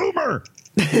Boomer!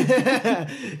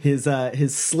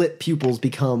 his slit pupils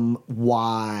become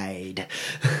wide.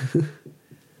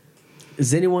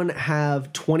 Does anyone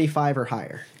have 25 or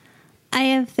higher? I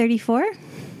have 34.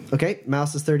 Okay,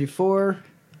 Mouse is 34.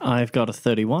 I've got a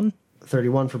 31.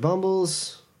 31 for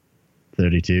Bumbles.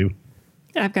 32.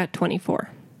 I've got 24.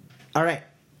 All right.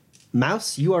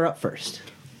 Mouse, you are up first.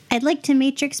 I'd like to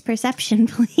matrix perception,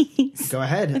 please. Go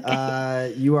ahead.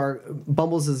 Okay.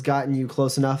 Bumbles has gotten you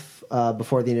close enough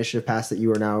before the initiative pass that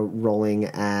you are now rolling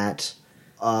at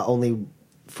only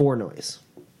 4 noise.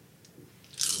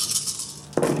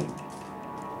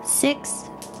 6.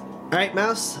 All right,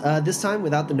 Mouse. This time,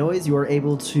 without the noise, you are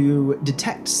able to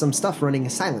detect some stuff running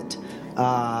silent.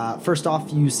 First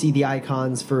off, you see the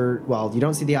icons for... Well, you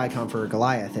don't see the icon for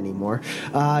Goliath anymore.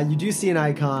 You do see an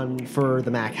icon for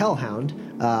the Mack Hellhound,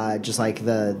 just like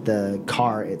the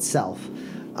car itself.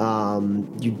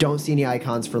 You don't see any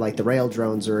icons for like the rail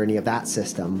drones or any of that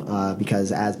system,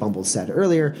 because as Bumbles said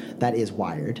earlier, that is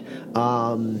wired.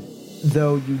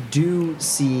 Though you do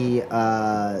see...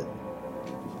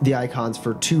 the icons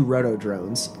for 2 roto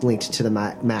drones linked to the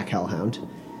Mack Hellhound.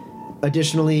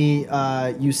 Additionally,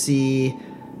 you see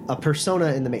a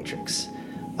persona in the Matrix.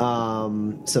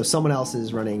 So someone else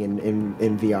is running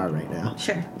in VR right now.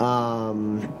 Sure.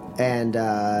 And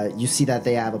you see that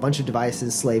they have a bunch of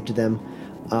devices slaved to them.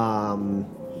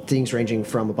 Things ranging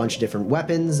from a bunch of different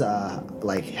weapons,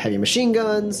 like heavy machine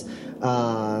guns,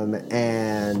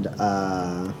 and...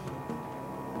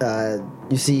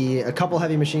 you see a couple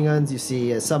heavy machine guns, you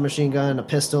see a submachine gun, a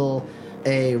pistol,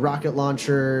 a rocket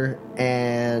launcher,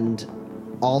 and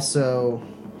also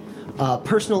a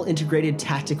personal integrated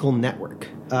tactical network,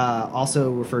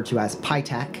 also referred to as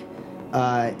PITAC.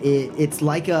 It's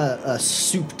like a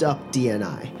souped-up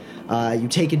DNI. You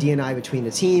take a DNI between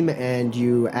a team and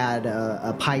you add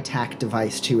a PITAC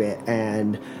device to it,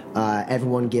 and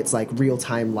everyone gets like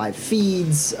real-time live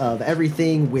feeds of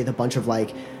everything with a bunch of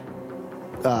like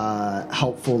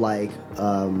helpful like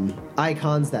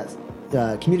icons that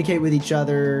communicate with each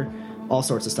other, all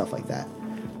sorts of stuff like that.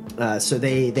 So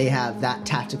they have that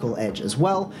tactical edge as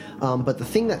well. But the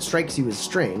thing that strikes you as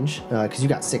strange, because you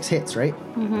got 6 hits, right?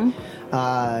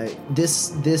 Mm-hmm.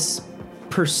 This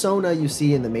persona you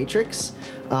see in the Matrix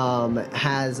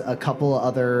has a couple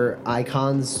other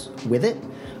icons with it.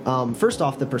 First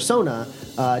off, the persona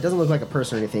doesn't look like a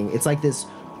person or anything. It's like this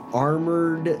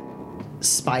armored,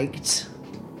 spiked,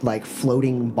 like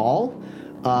floating ball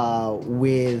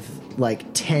with like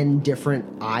 10 different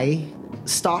eye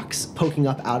stalks poking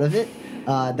up out of it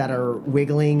that are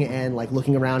wiggling and like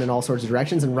looking around in all sorts of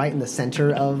directions, and right in the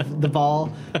center of the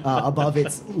ball above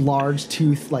its large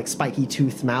tooth, like spiky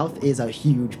tooth mouth, is a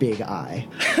huge big eye.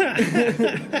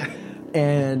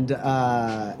 And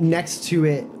next to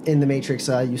it in the Matrix,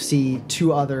 you see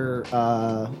 2 other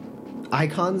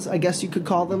icons, I guess you could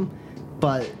call them,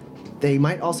 but they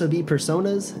might also be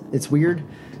personas. It's weird.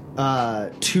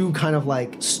 2 kind of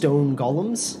like stone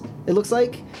golems, it looks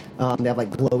like. They have like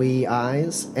glowy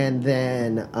eyes. And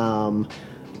then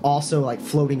also like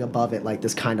floating above it, like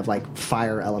this kind of like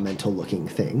fire elemental looking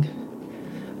thing.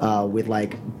 With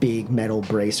like big metal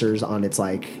bracers on its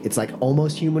like, it's like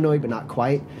almost humanoid, but not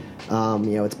quite.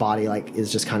 Its body like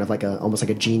is just kind of like almost like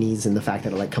a genie's, in the fact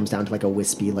that it like comes down to like a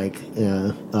wispy like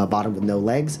bottom with no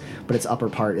legs, but its upper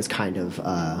part is kind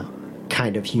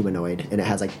of humanoid, and it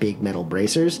has like big metal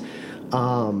bracers.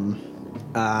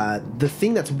 The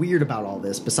thing that's weird about all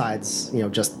this, besides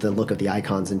just the look of the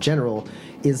icons in general,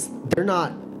 is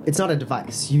it's not a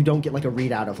device. You don't get like a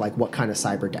readout of like what kind of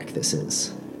cyber deck this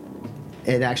is.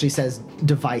 It actually says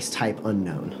device type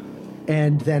unknown,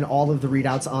 and then all of the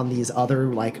readouts on these other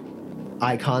like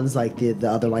icons, like the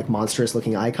other like monstrous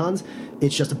looking icons,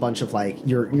 it's just a bunch of like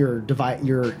your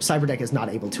cyber deck is not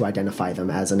able to identify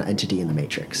them as an entity in the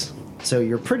Matrix. So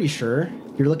you're pretty sure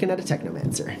you're looking at a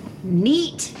Technomancer.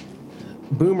 Neat.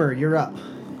 Boomer, you're up.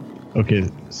 Okay,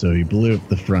 so you blew up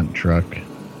the front truck.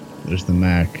 There's the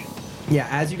Mack. Yeah,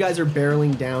 as you guys are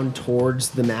barreling down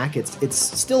towards the Mack, it's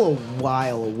still a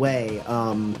while away.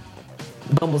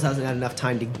 Bumbles hasn't had enough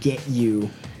time to get you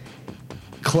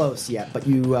close yet, but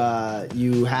you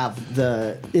have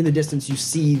in the distance you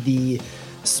see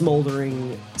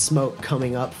smoldering smoke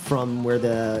coming up from where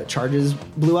the charges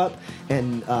blew up,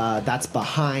 and that's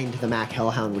behind the Mac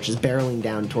Hellhound, which is barreling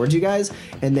down towards you guys.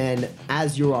 And then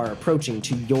as you are approaching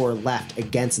to your left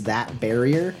against that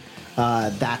barrier,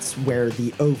 that's where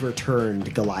the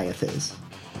overturned Goliath is.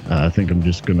 I think I'm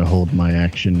just going to hold my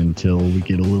action until we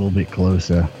get a little bit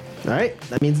closer. All right,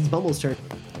 that means it's Bumble's turn.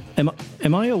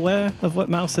 Am I aware of what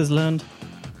Mouse has learned?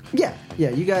 Yeah,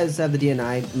 you guys have the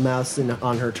DNI. Mouse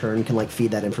on her turn can like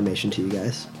feed that information to you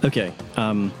guys. Okay,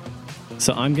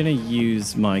 so I'm gonna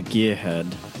use my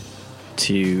gearhead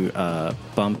to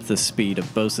bump the speed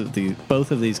of both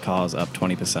of these cars up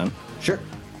 20%. Sure.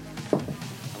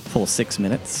 For 6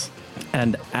 minutes,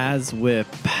 and as we're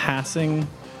passing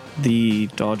the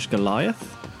Dodge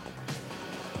Goliath,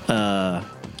 the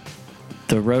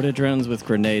rhododendrons with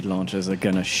grenade launchers are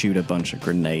gonna shoot a bunch of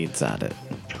grenades at it.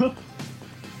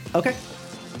 Okay.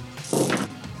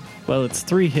 Well, it's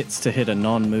 3 hits to hit a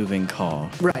non-moving car.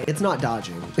 Right, it's not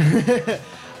dodging.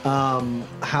 How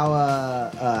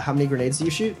many grenades do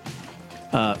you shoot?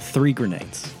 3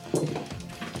 grenades.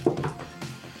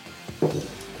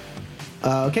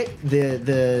 Okay.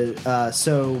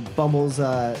 So Bumbles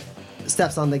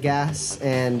steps on the gas,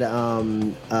 and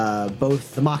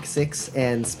both the Mach 6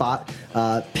 and Spot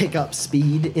pick up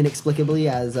speed inexplicably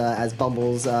as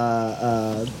Bumbles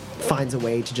finds a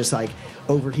way to just like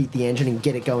overheat the engine and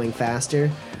get it going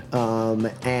faster.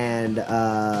 And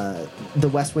the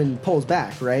West Wind pulls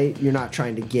back, right? You're not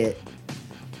trying to get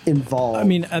involved. I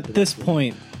mean, at this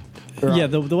point, yeah,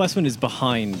 the West Wind is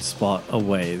behind Spot a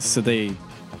ways, so they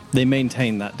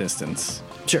maintain that distance.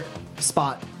 Sure.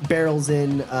 Spot barrels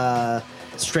in,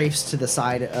 strafes to the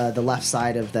side, the left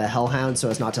side of the Hellhound, so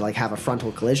as not to like have a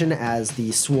frontal collision. As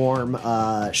the swarm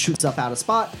shoots up out of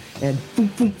Spot and boom,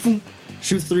 boom, boom,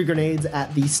 shoots 3 grenades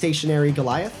at the stationary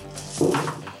Goliath.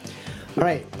 All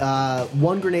right,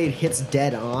 1 grenade hits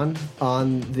dead on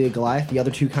the Goliath. The other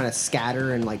 2 kind of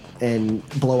scatter and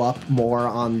blow up more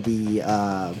on the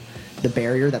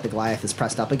barrier that the Goliath is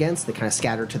pressed up against. They kind of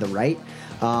scatter to the right.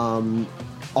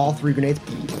 All 3 grenades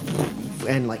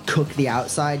and like cook the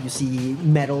outside. You see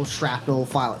metal shrapnel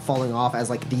falling off as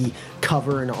like the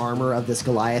cover and armor of this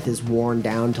Goliath is worn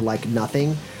down to like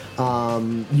nothing.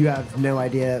 You have no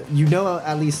idea. You know,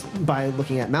 at least by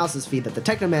looking at Mouse's feed, that the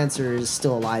Technomancer is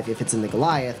still alive if it's in the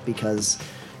Goliath because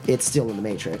it's still in the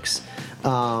Matrix.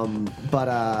 But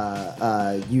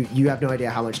you have no idea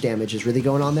how much damage is really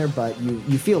going on there, but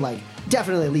you feel like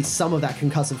definitely at least some of that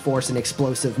concussive force and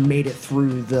explosive made it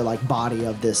through the like body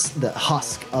of the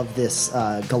husk of this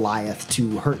Goliath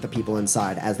to hurt the people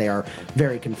inside, as they are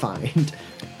very confined.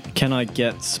 Can I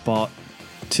get Spot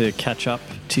to catch up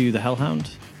to the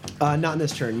Hellhound? Not in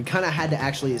this turn. You kind of had to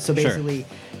actually. So basically,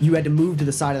 you had to move to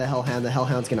the side of the Hellhound. The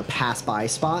Hellhound's going to pass by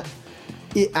Spot.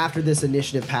 After this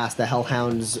initiative pass, the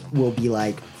Hellhounds will be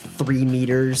like 3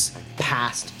 meters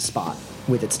past Spot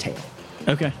with its tail.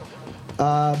 Okay.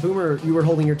 Boomer, you were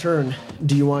holding your turn.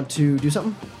 Do you want to do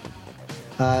something?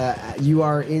 You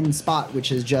are in Spot,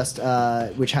 which is just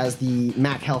which has the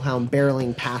Mac Hellhound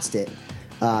barreling past it,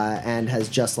 and has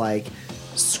just like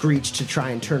screeched to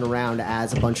try and turn around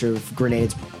as a bunch of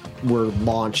grenades were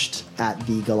launched at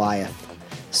the Goliath.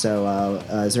 So,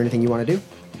 is there anything you want to do?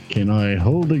 Can I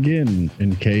hold again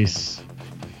in case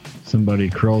somebody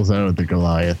crawls out of the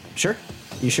Goliath? Sure,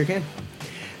 you sure can.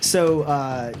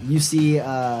 So you see,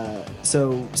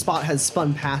 so Spot has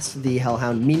spun past the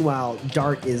Hellhound. Meanwhile,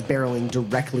 Dart is barreling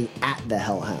directly at the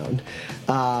Hellhound,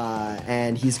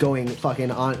 and he's going fucking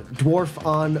on dwarf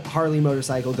on Harley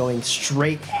motorcycle, going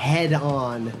straight head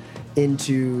on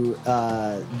into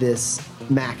this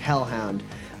Mac Hellhound.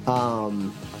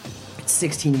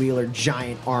 16-wheeler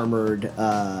giant armored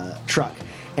truck,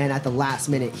 and at the last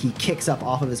minute he kicks up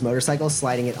off of his motorcycle,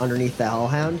 sliding it underneath the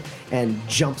Hellhound, and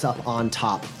jumps up on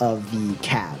top of the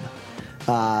cab,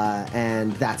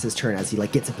 and that's his turn as he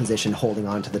like gets a position holding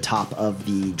on to the top of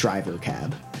the driver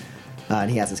cab,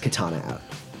 and he has his katana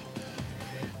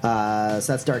out.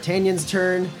 So that's D'Artagnan's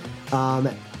turn.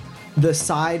 The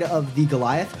side of the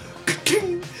Goliath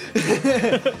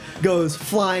goes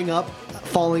flying up,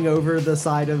 falling over the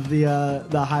side of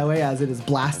the highway as it is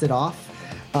blasted off.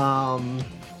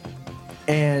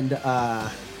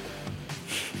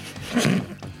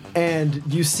 And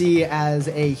you see as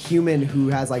a human who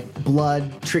has like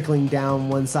blood trickling down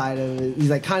one side of it, he's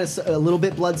like kind of a little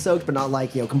bit blood soaked, but not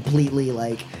like, you know, completely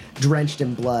like drenched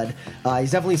in blood.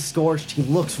 He's definitely scorched. He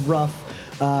looks rough.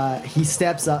 He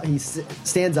steps up. He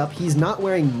stands up. He's not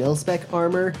wearing mil-spec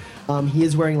armor. He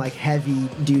is wearing like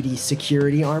heavy-duty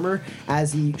security armor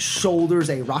as he shoulders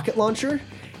a rocket launcher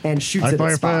and shoots it at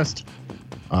Spot. I fire fast.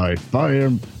 I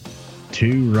fire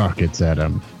 2 rockets at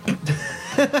him.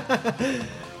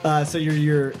 So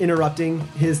you're interrupting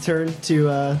his turn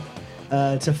to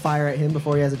fire at him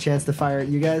before he has a chance to fire at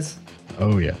you guys?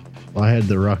 Oh, yeah. Well, I had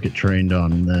the rocket trained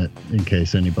on that in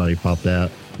case anybody popped out.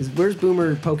 Where's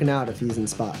Boomer poking out if he's in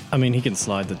spot? I mean, he can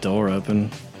slide the door open.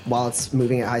 While it's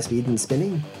moving at high speed and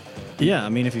spinning? Yeah, I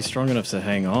mean, if he's strong enough to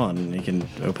hang on, he can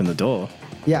open the door.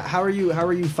 Yeah, how are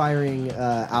you firing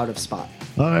out of spot?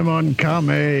 I'm on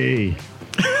Kame.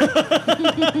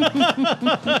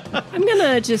 I'm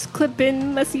gonna just clip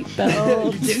in my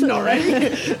seatbelt. You didn't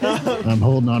already? I'm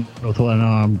holding on with one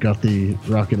arm, got the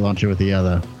rocket launcher with the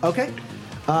other. Okay.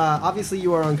 Obviously,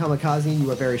 you are on Kamikaze. You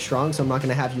are very strong, so I'm not going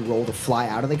to have you roll to fly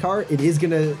out of the car. It is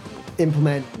going to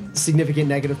implement significant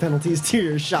negative penalties to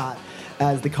your shot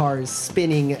as the car is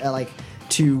spinning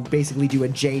to basically do a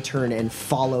J turn and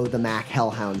follow the Mack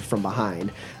Hellhound from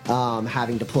behind,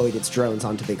 having deployed its drones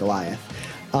onto the Goliath.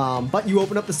 But you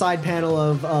open up the side panel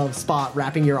of Spot,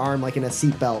 wrapping your arm like in a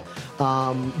seatbelt.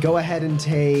 Go ahead and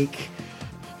take...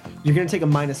 You're going to take a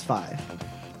 -5.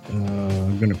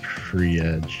 I'm going to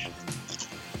pre-edge.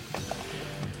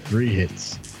 3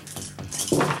 hits.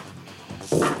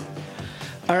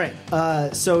 All right.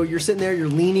 So you're sitting there. You're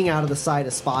leaning out of the side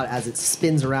of Spot as it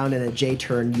spins around in a J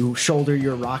turn. You shoulder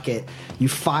your rocket. You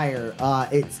fire.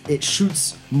 It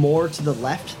shoots more to the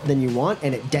left than you want,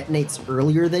 and it detonates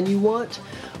earlier than you want.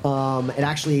 It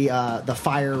actually, the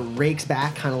fire rakes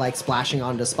back, kind of like splashing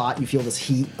onto Spot. You feel this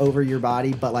heat over your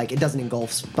body, but like it doesn't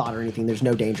engulf Spot or anything. There's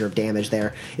no danger of damage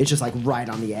there. It's just like right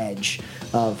on the edge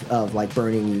of like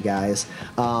burning you guys.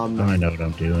 I know what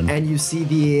I'm doing. And you see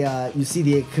the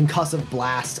concussive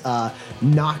blast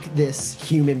knock this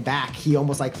human back. He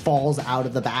almost like falls out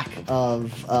of the back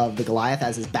of the Goliath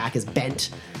as his back is bent,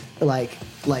 like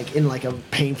in like a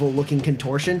painful looking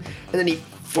contortion, and then he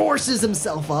forces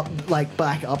himself up, like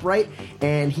back upright,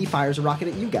 and he fires a rocket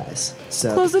at you guys.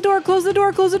 So Close the door, close the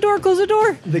door, close the door, close the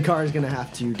door. the car is gonna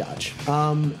have to dodge.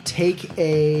 Take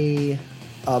a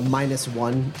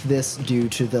 -1 to this due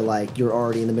to the like you're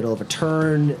already in the middle of a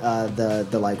turn.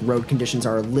 The like road conditions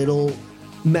are a little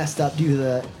messed up due to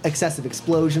the excessive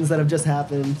explosions that have just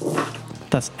happened.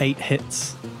 That's 8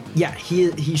 hits. Yeah,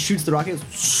 he shoots the rocket.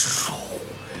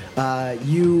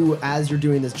 You, as you're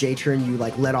doing this J turn, you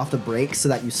like let off the brakes so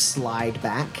that you slide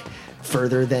back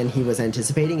further than he was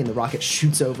anticipating, and the rocket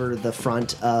shoots over the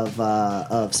front of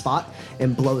Spot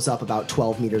and blows up about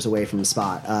 12 meters away from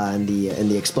Spot, and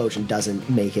the explosion doesn't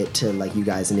make it to like you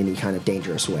guys in any kind of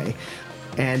dangerous way.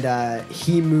 And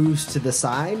he moves to the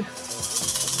side.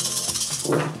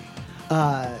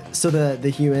 So the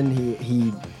human,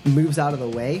 he moves out of the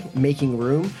way, making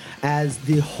room as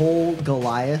the whole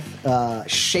Goliath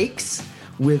shakes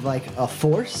with like a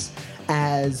force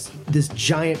as this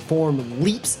giant form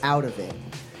leaps out of it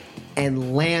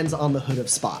and lands on the hood of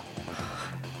Spot.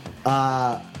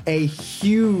 A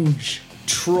huge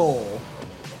troll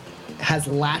has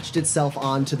latched itself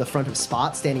onto the front of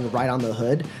Spot, standing right on the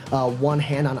hood, one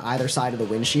hand on either side of the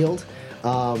windshield.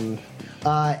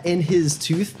 In his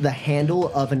tooth, the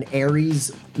handle of an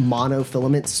Ares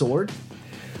monofilament sword.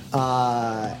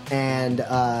 And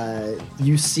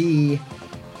you see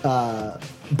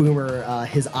Boomer,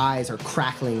 his eyes are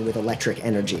crackling with electric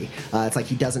energy. It's like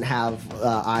he doesn't have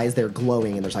eyes, they're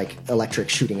glowing, and there's like electric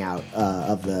shooting out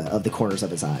of the corners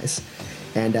of his eyes.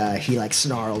 And he like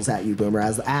snarls at you, Boomer,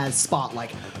 as Spot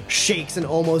like shakes and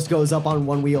almost goes up on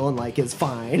one wheel and like is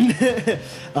fine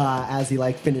as he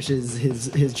like finishes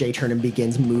his J turn and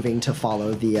begins moving to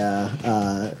follow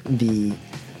the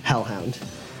Hellhound.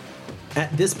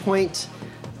 At this point,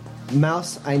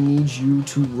 Mouse, I need you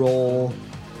to roll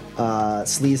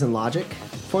Sleaze and Logic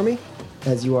for me,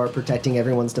 as you are protecting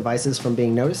everyone's devices from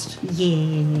being noticed.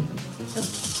 Yeah.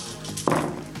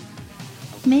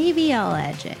 Maybe I'll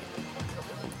edge it.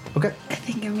 Okay. I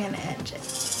think I'm gonna edge it.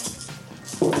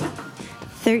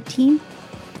 13.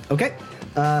 Okay.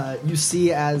 You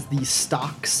see as the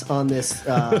stocks on this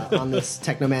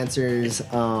Technomancer's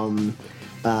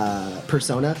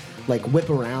persona like whip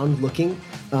around looking,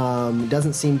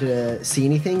 doesn't seem to see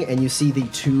anything, and you see the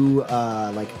two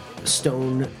like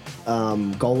stone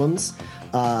golems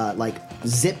like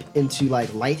zip into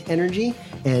like light energy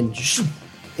and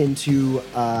into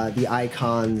the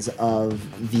icons of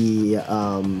the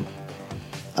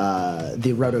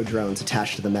roto drones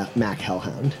attached to the Mack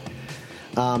Hellhound.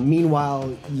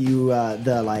 Meanwhile, you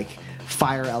the like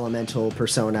fire elemental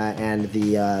persona and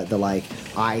the like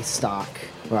eye stock,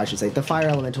 or I should say the fire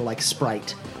elemental like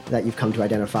sprite that you've come to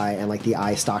identify, and like the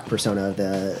eye stock persona of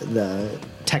the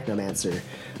Technomancer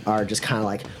are just kind of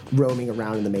like roaming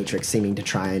around in the Matrix, seeming to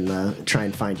try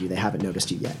and find you. They haven't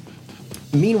noticed you yet.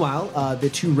 Meanwhile, the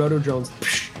two roto drones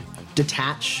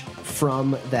detach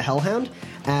from the Hellhound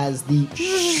as the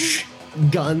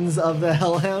guns of the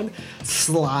Hellhound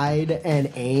slide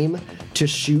and aim to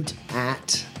shoot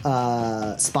at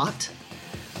Spot.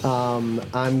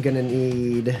 I'm gonna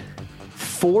need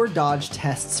 4 dodge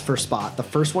tests for Spot. The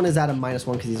first one is at a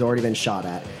 -1 because he's already been shot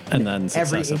at. And then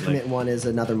every successively. increment one is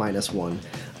another -1.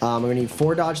 I'm going to need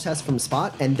 4 dodge tests from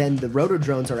Spot, and then the roto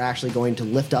drones are actually going to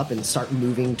lift up and start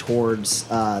moving towards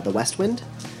the west wind.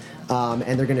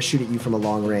 And they're going to shoot at you from a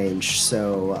long range.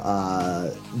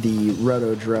 So the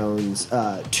roto drones,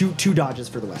 two dodges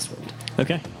for the west wind.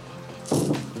 Okay.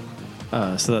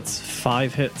 So that's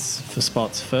 5 hits for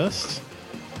Spot's first,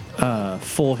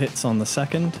 4 hits on the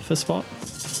second for Spot,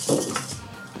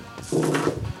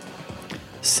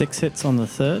 6 hits on the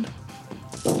third,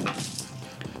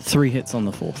 3 hits on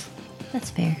the fourth. That's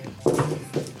fair.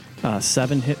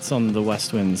 7 hits on the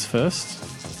West Wind's first,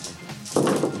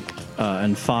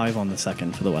 and 5 on the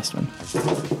second for the West Wind.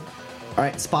 All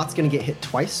right, Spot's going to get hit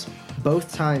twice.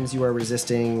 Both times you are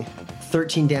resisting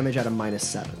 13 damage at a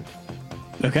 -7.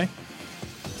 Okay.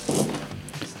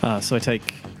 So I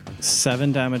take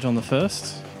 7 damage on the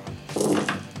first,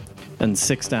 and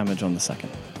 6 damage on the second.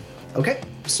 Okay,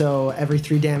 so every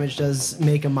 3 damage does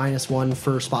make a -1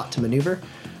 for Spot to maneuver,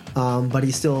 but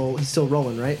he's still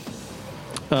rolling, right?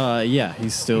 Yeah,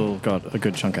 he's still got a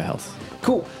good chunk of health.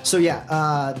 Cool. So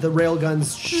yeah, the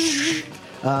railguns,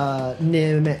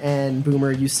 Nim and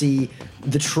Boomer, you see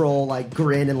the troll like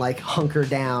grin and like hunker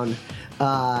down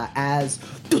as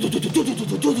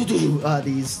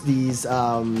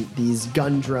these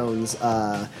gun drones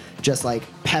just like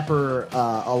pepper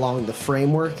along the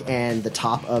framework and the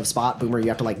top of Spot. Boomer, you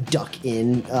have to like duck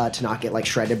in to not get like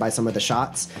shredded by some of the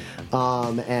shots,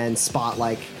 and Spot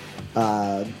like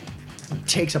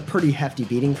takes a pretty hefty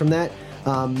beating from that.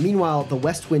 Meanwhile, the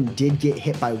West Wind did get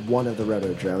hit by one of the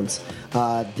roto drones.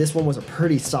 This one was a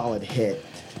pretty solid hit.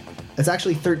 It's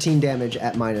actually 13 damage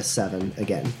at -7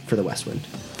 again for the West Wind.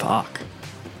 Fuck.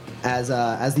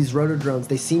 As these roto drones,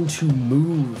 they seem to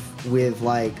move with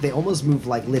like they almost move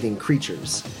like living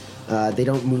creatures. They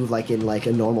don't move like in like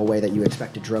a normal way that you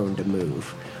expect a drone to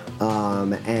move.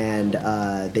 And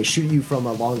they shoot you from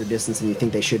a longer distance and you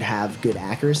think they should have good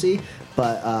accuracy,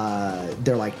 but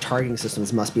their like targeting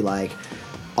systems must be like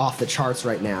off the charts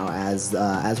right now as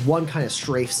one kind of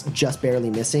strafes just barely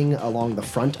missing along the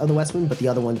front of the West Wind, but the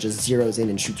other one just zeroes in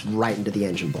and shoots right into the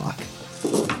engine block.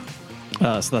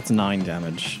 So that's 9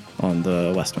 damage on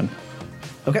the West Wind.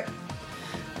 Okay.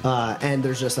 And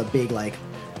there's just a big like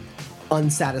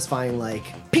unsatisfying like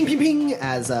ping ping ping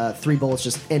as 3 bullets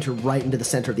just enter right into the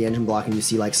center of the engine block, and you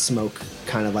see like smoke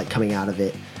kind of like coming out of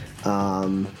it,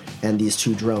 and these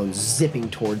 2 drones zipping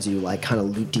towards you like kind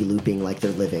of loop-de-looping like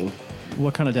they're living.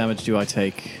 What kind of damage do I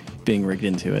take being rigged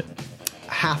into it?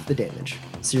 Half the damage,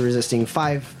 so you're resisting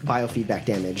 5 biofeedback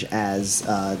damage as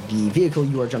the vehicle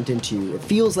you are jumped into, it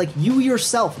feels like you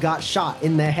yourself got shot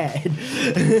in the head.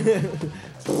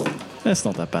 That's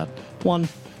not that bad. 1.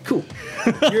 Cool.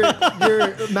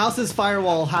 Your mouse's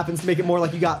firewall happens to make it more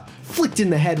like you got flicked in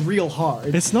the head real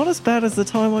hard. It's not as bad as the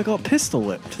time I got pistol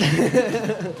whipped.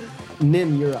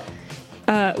 Nim, you're up.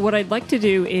 What I'd like to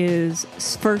do is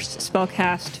first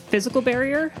spellcast Physical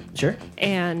Barrier Sure.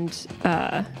 and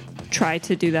try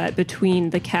to do that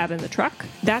between the cab and the truck.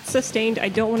 That's sustained. I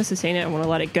don't want to sustain it. I want to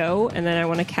let it go, and then I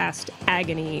want to cast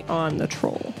Agony on the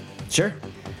troll. Sure.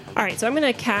 All right, so I'm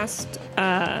going to cast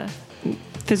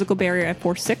Physical Barrier at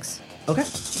 4/6. Okay.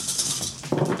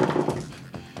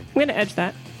 I'm going to edge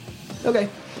that, Okay.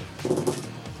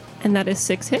 and that is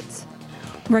 6 hits.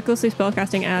 Recklessly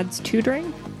Spellcasting adds 2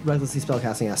 drain. Recklessly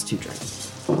spellcasting has 2 drain.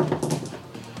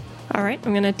 All right,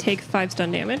 I'm going to take 5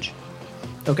 stun damage,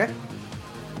 Okay.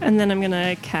 and then I'm going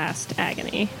to cast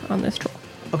Agony on this troll.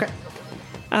 Okay.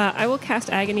 I will cast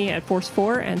Agony at Force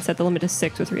 4 and set the limit to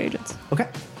 6 with reagents. Okay.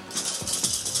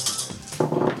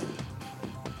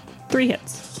 3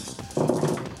 hits.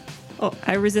 Oh,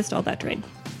 I resist all that drain.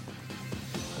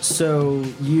 So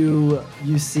you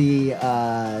see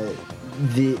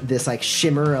this like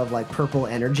shimmer of like purple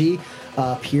energy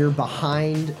appear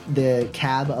behind the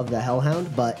cab of the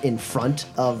Hellhound, but in front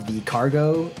of the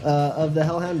cargo of the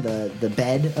Hellhound, the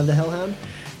bed of the Hellhound,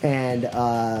 and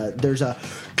there's a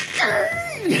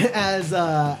as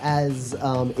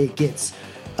it gets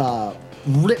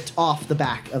ripped off the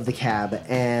back of the cab,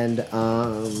 and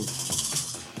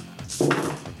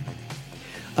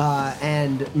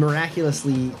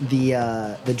miraculously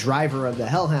the driver of the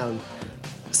Hellhound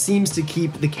seems to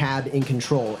keep the cab in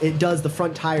control. It does the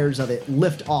front tires of it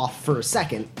lift off for a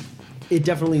second, it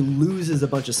definitely loses a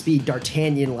bunch of speed.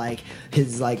 D'Artagnan, like,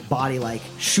 his like body like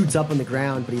shoots up on the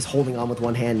ground, but he's holding on with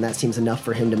one hand, and that seems enough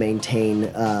for him to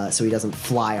maintain so he doesn't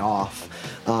fly off.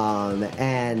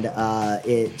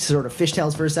 It sort of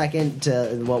fishtales for a second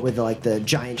with like the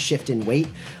giant shift in weight,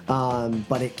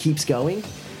 but it keeps going.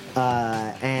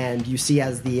 And you see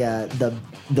as the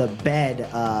bed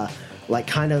like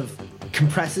kind of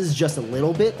compresses just a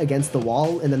little bit against the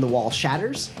wall, and then the wall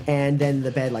shatters, and then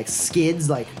the bed like skids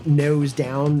like nose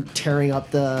down, tearing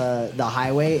up the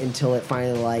highway until it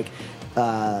finally like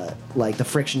the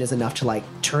friction is enough to like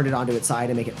turn it onto its side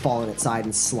and make it fall on its side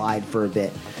and slide for a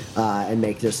bit, and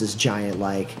make just this giant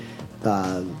like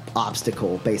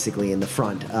obstacle basically in the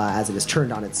front as it is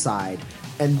turned on its side.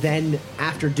 And then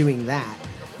after doing that,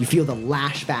 you feel the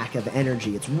lashback of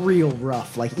energy. It's real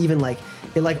rough. Like even like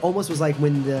it like almost was like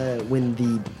when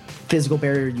the physical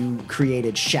barrier you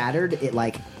created shattered. It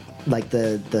like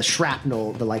the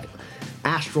shrapnel, the like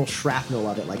astral shrapnel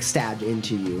of it like stabbed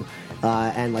into you,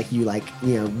 and like you like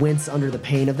wince under the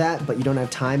pain of that, but you don't have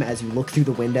time as you look through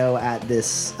the window at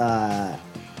this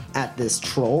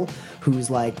troll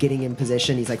who's like getting in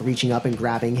position. He's like reaching up and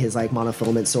grabbing his like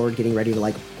monofilament sword, getting ready to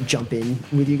like jump in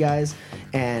with you guys,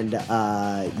 and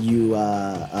you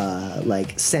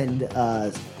like send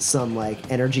some like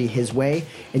energy his way,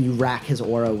 and you rack his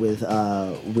aura with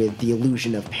the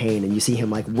illusion of pain, and you see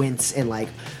him like wince and like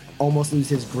almost lose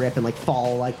his grip and like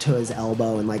fall like to his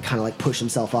elbow and like kind of like push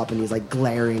himself up, and he's like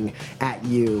glaring at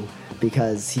you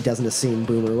because he doesn't assume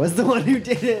Boomer was the one who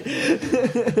did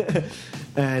it.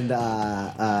 And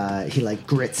he like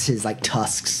grits his like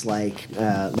tusks like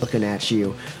looking at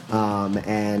you,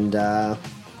 yeah,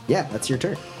 that's your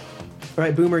turn. All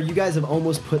right, Boomer, you guys have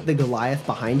almost put the Goliath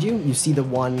behind you. You see the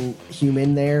one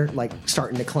human there like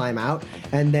starting to climb out,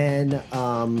 and then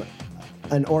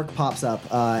an orc pops up,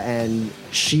 and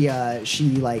she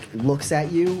like looks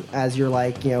at you as you're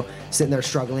like sitting there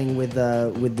struggling with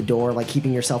the door, like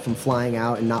keeping yourself from flying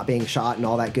out and not being shot and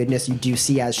all that goodness. You do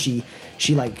see as she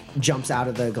like jumps out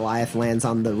of the Goliath, lands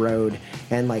on the road,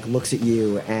 and like looks at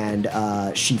you, and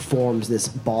she forms this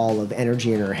ball of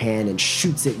energy in her hand and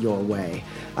shoots it your way.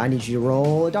 I need you to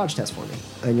roll a dodge test for me,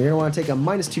 and you're gonna want to take a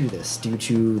 -2 to this due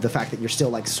to the fact that you're still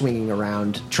like swinging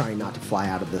around trying not to fly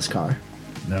out of this car.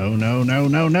 No.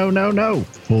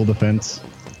 Full defense.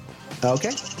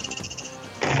 Okay.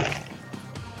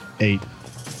 8.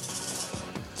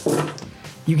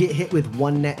 You get hit with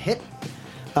one net hit.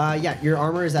 Yeah, your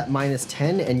armor is at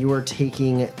 -10, and you are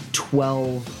taking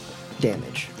 12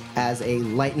 damage as a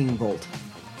lightning bolt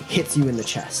hits you in the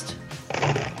chest.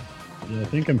 Yeah, I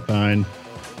think I'm fine.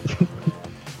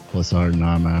 Plus,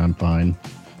 I'm fine.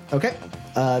 Okay.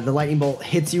 The lightning bolt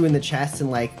hits you in the chest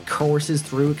and like courses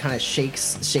through, kind of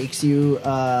shakes you,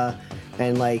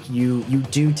 and like you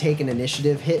do take an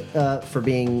initiative hit for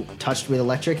being touched with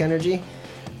electric energy,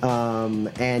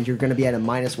 and you're going to be at a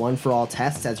 -1 for all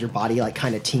tests as your body like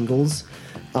kind of tingles,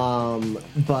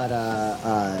 but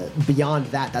beyond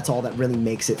that, that's all that really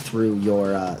makes it through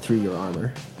your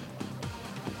armor.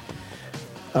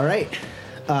 All right,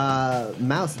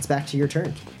 Mouse, it's back to your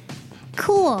turn.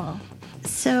 Cool.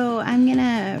 So I'm going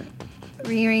to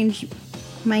rearrange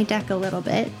my deck a little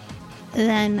bit.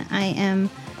 Then I'm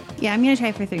going to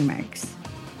try for 3 marks.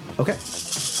 Okay.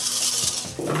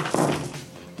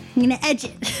 I'm going to edge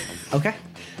it. Okay.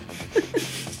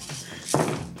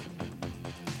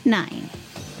 9.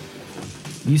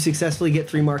 You successfully get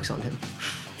 3 marks on him.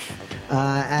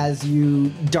 As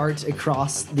you dart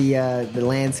across the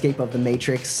landscape of the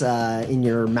Matrix in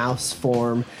your mouse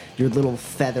form, your little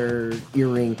feather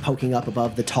earring poking up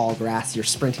above the tall grass, you're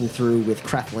sprinting through with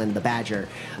Krethlin, the badger,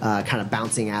 kind of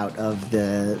bouncing out of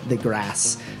the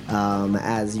grass.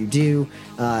 As you do,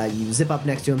 you zip up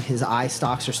next to him. His eye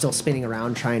stalks are still spinning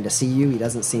around trying to see you. He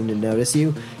doesn't seem to notice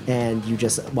you. And you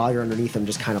just, while you're underneath him,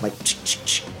 just kind of like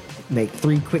make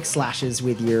 3 quick slashes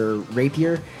with your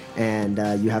rapier, and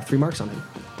you have 3 marks on him.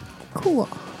 Cool.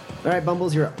 All right,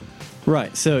 Bumbles, you're up.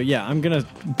 Right. So yeah, I'm gonna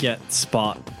get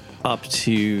Spot up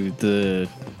to the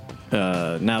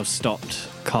now stopped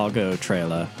cargo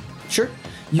trailer. Sure.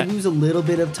 You lose a little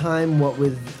bit of time.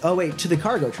 To the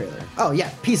cargo trailer. Oh yeah,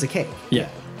 piece of cake. Yeah.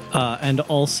 And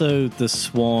also the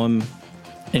swarm,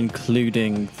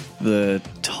 including the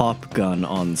top gun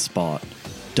on Spot,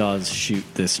 does shoot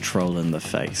this troll in the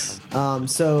face.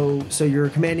 So you're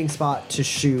commanding Spot to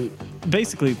shoot.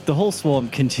 Basically, the whole swarm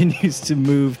continues to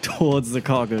move towards the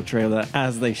cargo trailer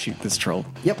as they shoot this troll.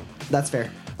 Yep, that's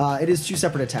fair. It is 2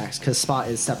 separate attacks because Spot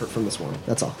is separate from the swarm.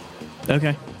 That's all.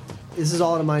 Okay. This is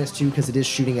all at a -2 because it is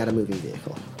shooting at a moving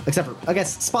vehicle. Except for, I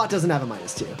guess, Spot doesn't have a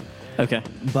 -2. Okay.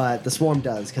 But the swarm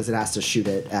does because it has to shoot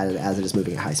it as it is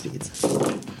moving at high speeds.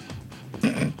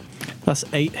 That's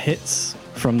 8 hits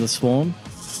from the swarm.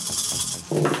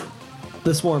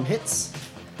 The swarm hits.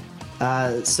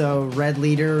 So Red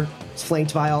Leader,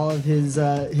 flanked by all of his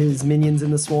minions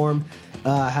in the swarm,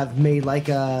 have made like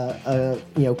a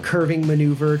curving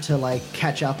maneuver to like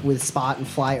catch up with Spot and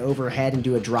fly overhead and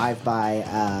do a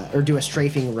drive-by or do a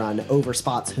strafing run over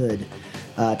Spot's hood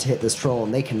to hit this troll,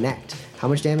 and they connect. How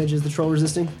much damage is the troll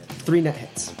resisting? 3 net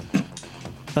hits.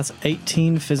 That's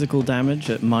 18 physical damage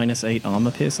at -8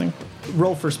 armor piercing.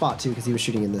 Roll for Spot too, because he was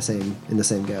shooting in the same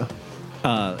go.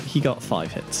 He got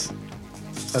 5 hits.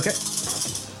 Okay.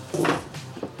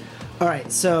 All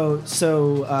right, so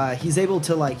he's able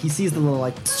to like he sees the little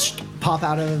like pop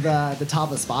out of the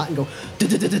top of Spot and go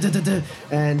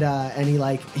and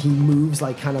he moves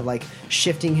like kind of like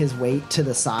shifting his weight to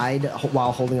the side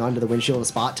while holding onto the windshield of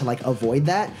Spot to like avoid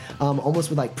that, almost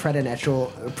with like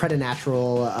preternatural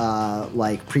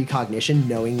like precognition,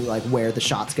 knowing like where the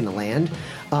shot's gonna land,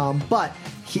 but.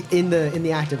 In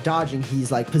the act of dodging, he's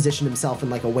like positioned himself in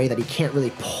like a way that he can't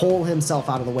really pull himself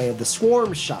out of the way of the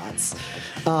swarm shots,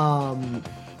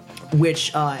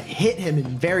 which hit him in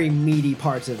very meaty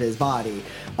parts of his body.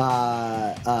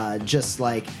 Just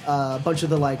like a bunch of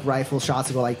the like rifle shots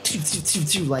that go like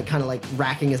like kind of like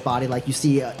racking his body. Like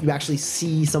you actually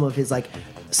see some of his like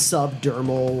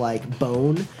subdermal like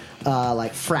bone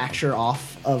like fracture off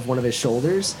of one of his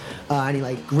shoulders, and he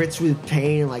like grits with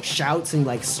pain and like shouts and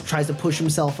like tries to push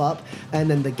himself up, and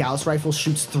then the Gauss rifle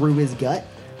shoots through his gut,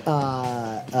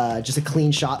 just a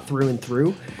clean shot through and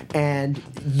through, and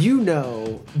you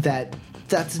know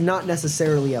that's not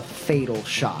necessarily a fatal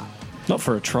shot. Not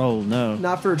for a troll, no.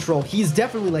 Not for a troll. He's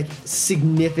definitely like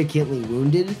significantly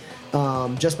wounded,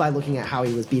 just by looking at how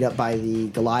he was beat up by the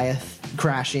Goliath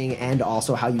crashing and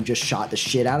also how you just shot the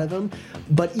shit out of him.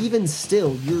 But even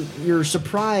still, you're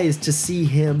surprised to see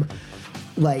him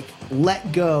like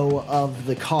let go of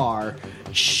the car,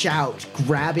 shout,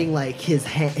 grabbing like his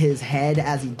head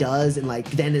as he does, and like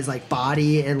then his like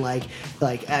body, and like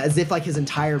as if like his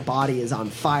entire body is on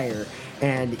fire,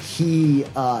 and he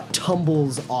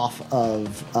tumbles off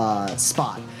of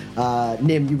Spot.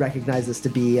 Nim, you recognize this to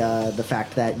be the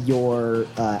fact that your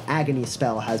agony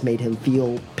spell has made him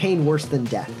feel pain worse than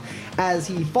death, as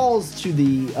he falls to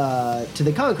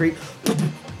the concrete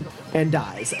and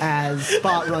dies as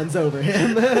Spot runs over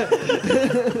him.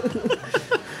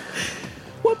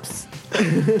 Whoops.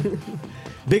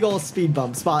 Big old speed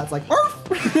bump. Spot's like, Arf!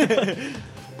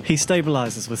 He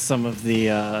stabilizes with some of the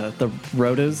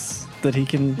rotors that he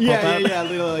can pop out. Yeah.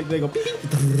 They go beep,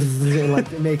 beep, and like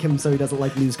make him so he doesn't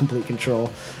like lose complete control.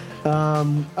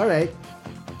 All right.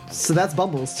 So that's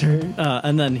Bumble's turn.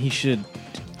 And then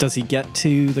does he get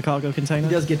to the cargo container?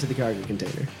 He does get to the cargo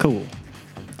container. Cool.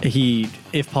 He,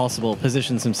 if possible,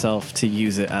 positions himself to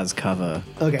use it as cover.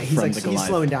 Okay, he's from like the he's Goliath.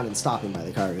 slowing down and stopping by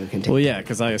the cargo container. Well, yeah,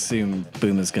 because I assume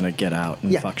Boomer's gonna get out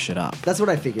and Yeah. fuck shit up. That's what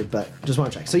I figured, but just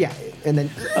want to check. So yeah, and then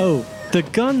Oh, the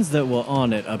guns that were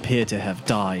on it appear to have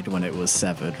died when it was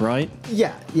severed, right?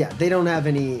 yeah, they don't have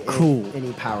any Cool.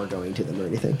 any power going to them or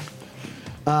anything.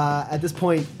 At this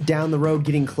point, down the road,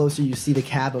 getting closer, you see the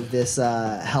cab of this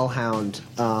hellhound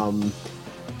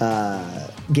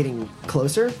getting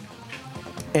closer,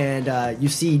 and you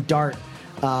see Dart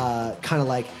kind of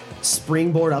like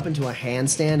springboard up into a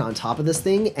handstand on top of this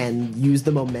thing and use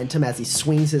the momentum as he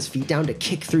swings his feet down to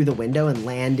kick through the window and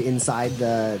land inside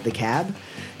the cab,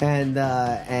 and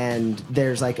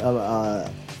there's like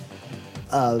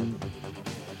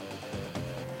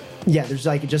there's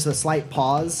like just a slight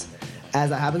pause as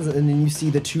that happens, and then you see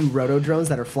the 2 roto drones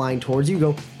that are flying towards you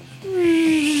go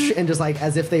and just like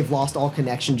as if they've lost all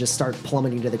connection, just start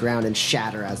plummeting to the ground and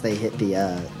shatter as they hit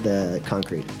the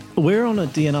concrete. We're on a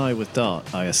DNI with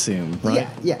Dart, I assume, right?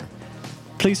 Yeah.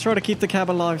 Please try to keep the cab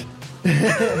alive.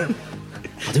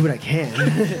 I'll do what I can.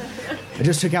 I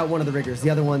just took out one of the riggers. The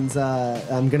other one's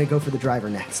I'm gonna go for the driver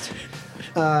next.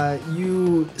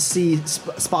 You see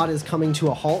Spot is coming to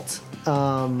a halt.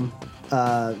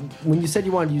 When you said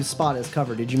you wanted to use Spot as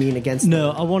cover, did you mean against?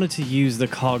 No, I wanted to use the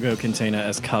cargo container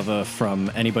as cover from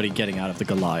anybody getting out of the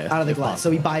Goliath. Out of the if glass. So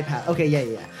possible. he bypassed. Okay,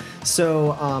 yeah.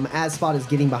 So as Spot is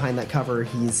getting behind that cover,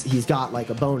 he's got like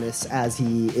a bonus as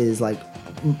he is like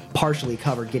partially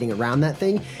covered getting around that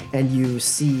thing, and you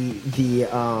see the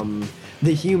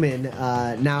human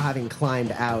now having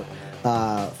climbed out,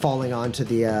 falling onto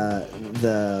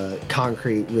the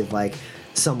concrete with like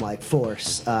some like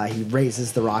force. He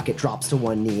raises the rocket, drops to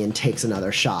one knee, and takes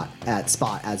another shot at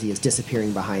Spot as he is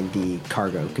disappearing behind the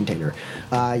cargo container.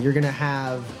 You're gonna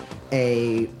have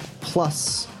a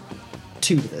 +2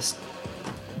 to this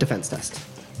defense test.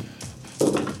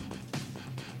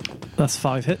 That's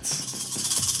 5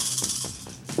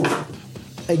 hits.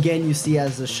 Again, you see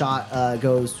as the shot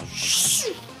goes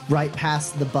right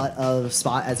past the butt of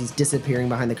Spot as he's disappearing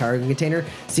behind the cargo container.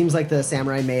 Seems like the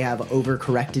samurai may have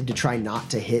overcorrected to try not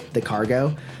to hit the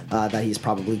cargo that he's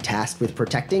probably tasked with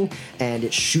protecting, and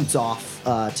it shoots off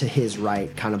to his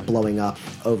right, kind of blowing up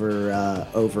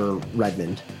over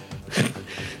Redmond.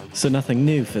 So nothing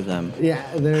new for them. Yeah,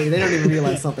 they don't even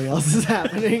realize something else is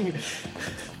happening.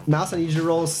 Mouse, I need you to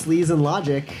roll sleaze and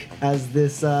logic as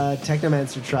this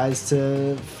Technomancer tries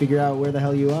to figure out where the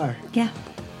hell you are. Yeah.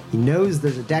 He knows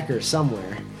there's a Decker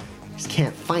somewhere. Just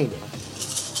can't find it.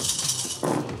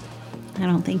 I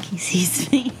don't think he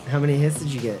sees me. How many hits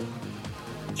did you get?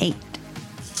 8.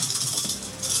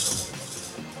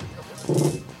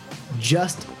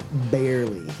 Just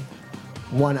barely.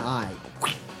 One eye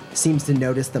seems to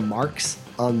notice the marks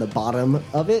on the bottom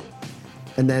of it,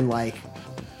 and then like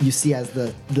you see as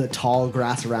the tall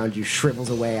grass around you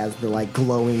shrivels away as the like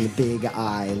glowing big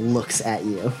eye looks at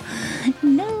you.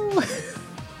 No.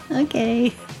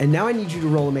 Okay. And now I need you to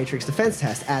roll a Matrix defense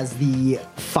test as the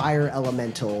fire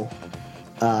elemental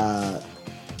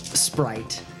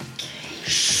sprite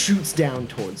shoots down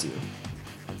towards you.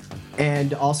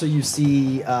 And also you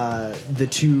see the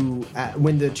two,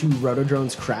 when the two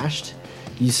rotodrones crashed,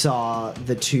 you saw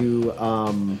the two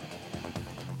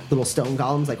little stone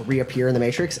golems like reappear in the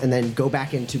Matrix and then go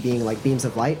back into being like beams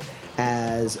of light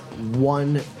as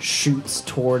one shoots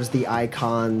towards the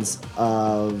icons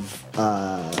of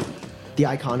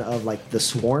like the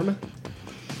swarm,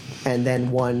 and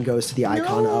then one goes to the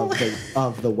icon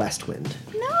of the West Wind.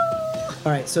 No.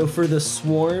 All right, so for the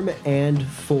swarm and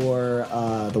for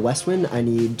the West Wind, I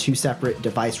need 2 separate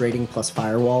device rating plus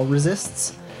firewall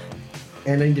resists,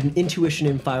 and I need an intuition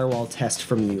and firewall test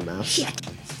from you, Mouse. Shit.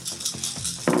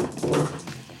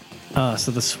 So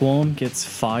the swarm gets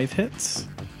 5 hits.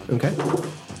 Okay.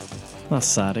 That's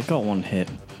sad. It got 1 hit.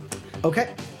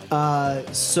 Okay.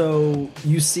 So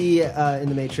you see in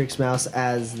the Matrix, Mouse,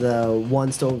 as the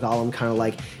one stone golem kind of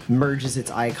like merges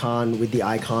its icon with the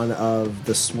icon of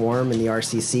the swarm and the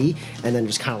RCC, and then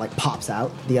just kind of like pops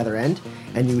out the other end,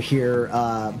 and you hear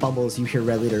Bumbles, you hear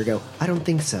Red Leader go, "I don't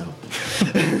think so."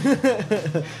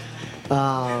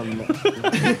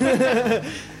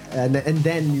 And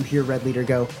then you hear Red Leader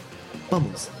go,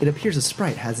 "Bumbles, it appears a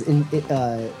sprite has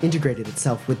integrated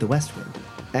itself with the West Wind."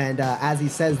 And as he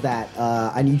says that,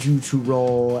 I need you to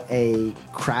roll a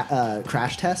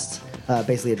crash test,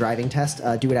 basically a driving test.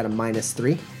 Do it at a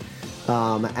 -3.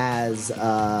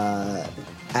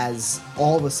 As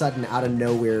all of a sudden, out of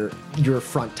nowhere, your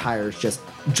front tires just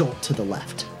jolt to the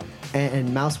left.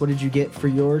 And Mouse, what did you get for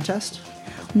your test?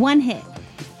 1 hit.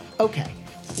 Okay.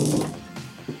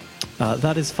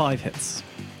 That is 5 hits.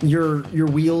 Your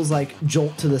wheels like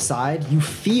jolt to the side. You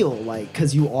feel like,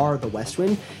 because you are the West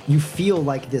Wind, you feel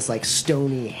like this like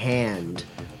stony hand,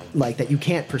 like that you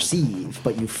can't perceive,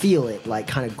 but you feel it like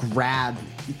kind of grab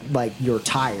like your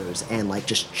tires and like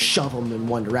just shove them in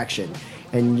one direction,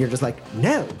 and you're just like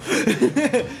no,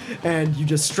 and you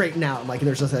just straighten out, and like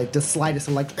there's just like the slightest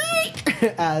of like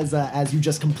as you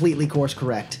just completely course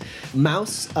correct.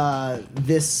 Mouse,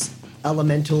 this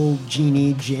elemental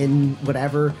genie, djinn,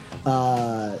 whatever,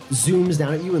 zooms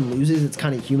down at you and loses its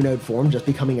kind of humanoid form, just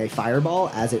becoming a fireball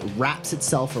as it wraps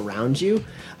itself around you.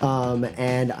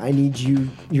 And I need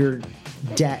your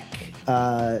deck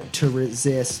to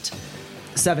resist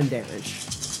 7 damage.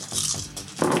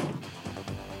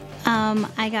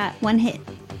 I got 1 hit.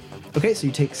 Okay, so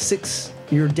you take 6.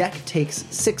 Your deck takes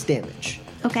 6 damage.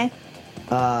 Okay.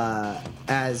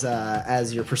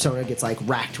 As your persona gets like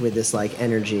racked with this like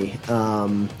energy,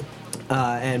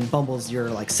 and Bumbles your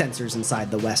like sensors inside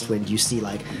the West Wind. You see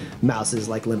like Mouse's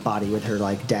like limp body with her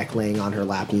like deck laying on her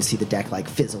lap, and you see the deck like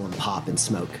fizzle and pop and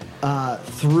smoke.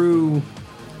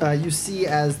 You see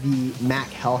as the Mac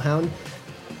Hellhound,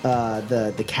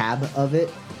 the cab of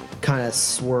it kind of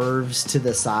swerves to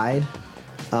the side.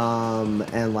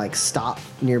 And like stop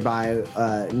nearby,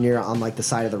 near on like the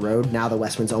side of the road. Now the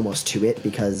West Wind's almost to it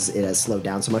because it has slowed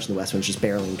down so much, and the West Wind's just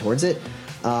barreling towards it.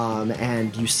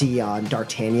 And you see on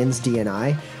D'Artagnan's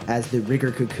DNI as the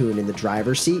rigger cocoon in the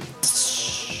driver's seat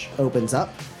opens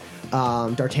up.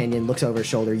 D'Artagnan looks over his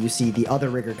shoulder. You see the other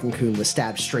rigger cocoon was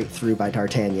stabbed straight through by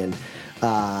D'Artagnan,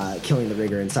 killing the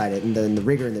rigger inside it. And then the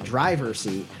rigger in the driver's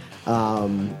seat,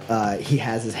 he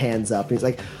has his hands up and he's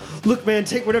like, "Look, man,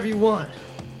 take whatever you want."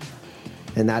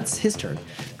 And that's his turn.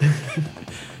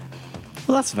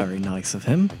 Well, that's very nice of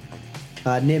him.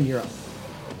 Nim, you're up.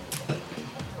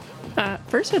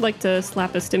 First, I'd like to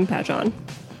slap a stim patch on.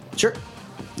 Sure.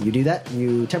 You do that.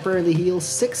 You temporarily heal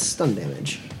 6 stun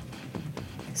damage.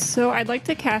 So I'd like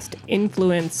to cast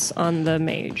Influence on the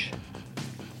mage.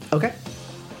 Okay.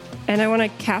 And I want to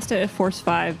cast it at Force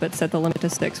 5, but set the limit to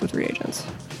 6 with reagents.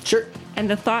 Sure. And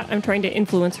the thought I'm trying to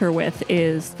influence her with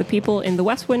is the people in the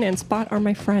Westwind and Spot are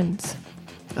my friends.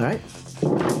 All right.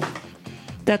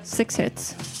 That's 6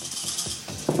 hits.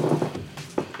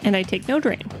 And I take no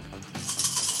drain.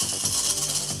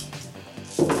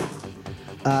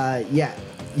 Yeah.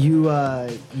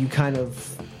 You kind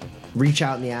of reach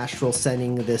out in the astral,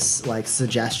 sending this like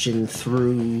suggestion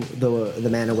through the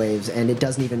mana waves, and it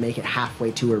doesn't even make it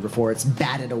halfway to her before it's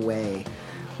batted away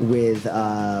with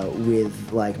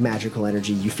like magical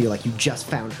energy. You feel like you just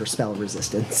found her spell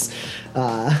resistance,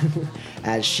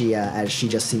 as she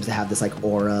just seems to have this like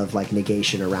aura of like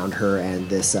negation around her and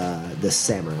this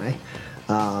samurai,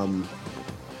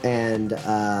 and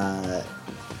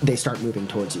they start moving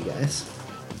towards you guys.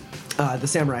 The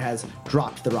samurai has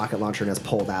dropped the rocket launcher and has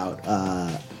pulled out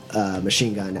a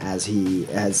machine gun as he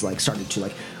has like started to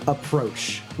like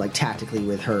approach like tactically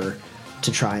with her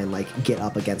to try and like get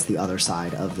up against the other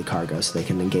side of the cargo so they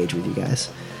can engage with you guys.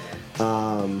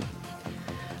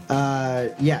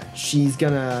 Yeah, she's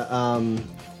gonna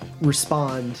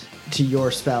respond to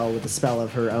your spell with a spell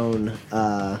of her own,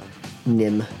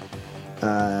 Nim,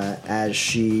 as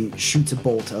she shoots a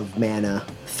bolt of mana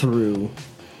through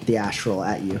the astral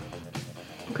at you.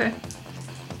 Okay.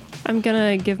 I'm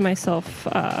gonna give myself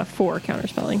 4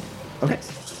 counterspelling. Okay.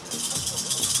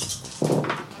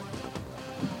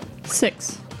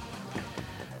 6.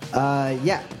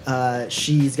 Yeah.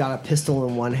 She's got a pistol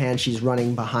in one hand. She's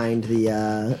running behind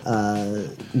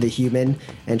the human,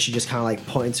 and she just kind of like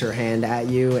points her hand at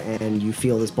you, and you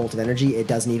feel this bolt of energy. It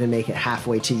doesn't even make it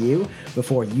halfway to you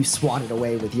before you swat it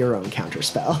away with your own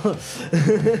counterspell.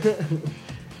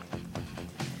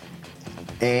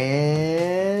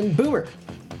 And Boomer.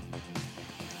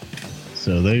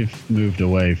 So they've moved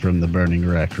away from the burning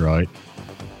wreck, right?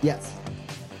 Yes.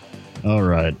 All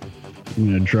right. I'm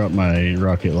going to drop my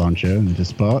rocket launcher into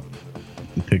Spot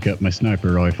and pick up my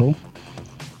sniper rifle.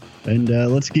 And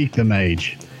let's geek the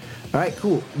mage. All right,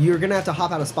 cool. You're going to have to hop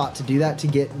out of Spot to do that to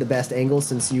get the best angle,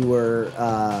 since you were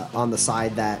on the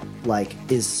side that like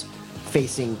is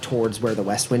facing towards where the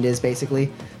west wind is,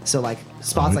 basically. So like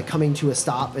Spot's like coming to a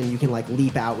stop, and you can like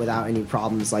leap out without any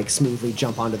problems, like smoothly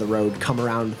jump onto the road, come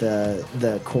around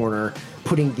the corner,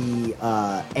 putting the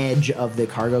edge of the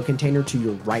cargo container to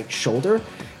your right shoulder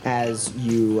as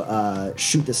you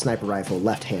shoot the sniper rifle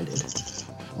left-handed.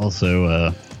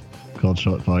 Also, called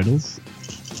shot vitals.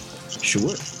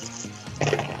 Sure.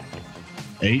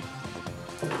 8.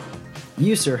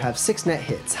 You, sir, have 6 net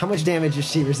hits. How much damage is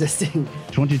she resisting?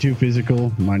 22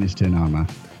 physical, minus 10 armor.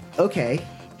 Okay,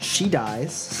 she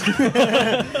dies.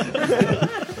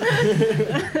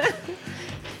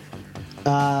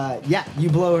 Yeah, you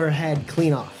blow her head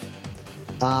clean off.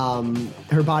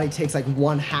 Her body takes like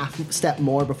one half step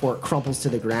more before it crumples to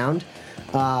the ground,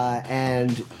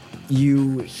 and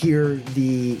you hear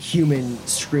the human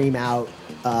scream out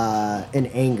in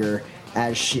anger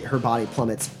as her body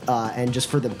plummets, and just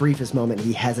for the briefest moment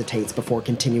he hesitates before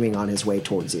continuing on his way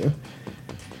towards you.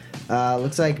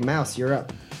 Looks like Mouse, you're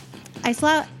up. I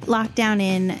slot lockdown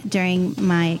in during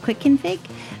my quick config,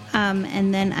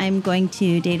 and then I'm going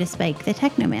to data spike the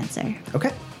Technomancer.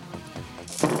 Okay.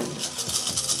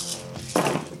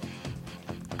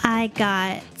 I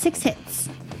got 6 hits.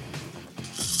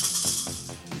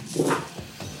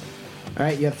 All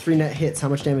right, you have 3 net hits. How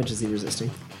much damage is he resisting?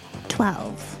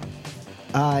 12.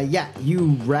 Yeah,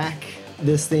 you rack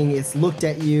this thing. It's looked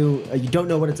at you. You don't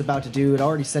know what it's about to do. It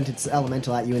already sent its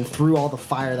elemental at you, and through all the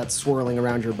fire that's swirling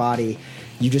around your body,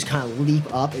 you just kind of leap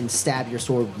up and stab your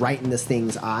sword right in this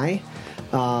thing's eye.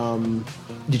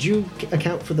 Did you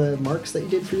account for the marks that you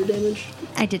did for your damage?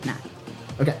 I did not.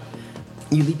 Okay.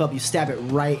 You leap up, you stab it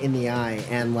right in the eye,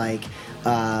 and like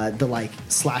the like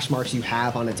slash marks you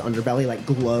have on its underbelly like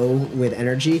glow with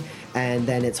energy, and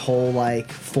then its whole like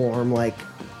form like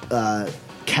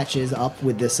catches up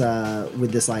with this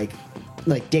like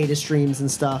data streams and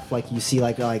stuff. Like you see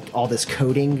like all this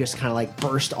coding just kind of like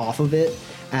burst off of it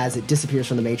as it disappears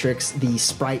from the matrix. The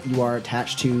sprite you are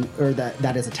attached to, or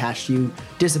that is attached to you,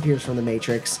 disappears from the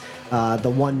matrix.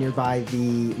 The one nearby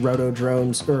the roto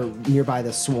drones, or nearby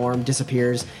the swarm,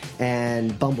 disappears,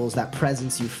 and Bumbles, that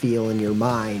presence you feel in your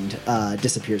mind,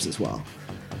 disappears as well.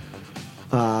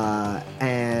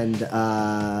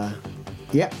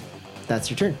 Yeah, that's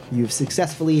your turn. You've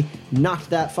successfully knocked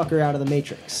that fucker out of the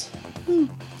matrix. All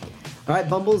right,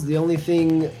 Bumbles, the only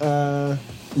thing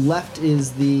left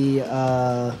is the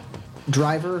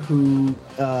driver who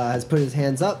has put his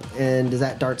hands up and is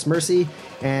at Dart's mercy,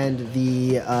 and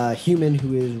the human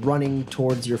who is running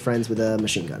towards your friends with a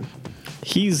machine gun.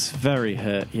 He's very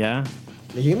hurt, yeah?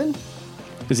 The human?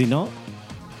 Is he not?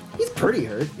 He's pretty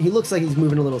hurt. He looks like he's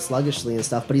moving a little sluggishly and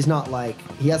stuff, but he's not like,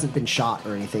 he hasn't been shot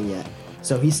or anything yet.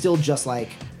 So he's still just like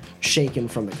shaken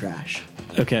from the crash.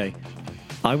 Okay.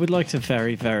 I would like to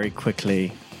very, very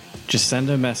quickly just send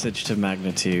a message to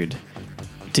Magnitude.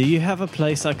 Do you have a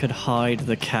place I could hide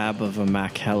the cab of a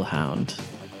Mack Hellhound?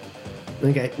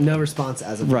 Okay, no response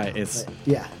as of Right, now, it's... but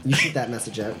yeah, you shoot that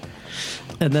message out.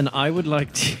 And then I would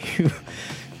like to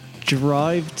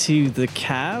drive to the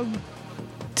cab,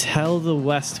 tell the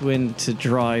West Wind to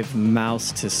drive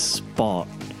Mouse to Spot,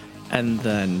 and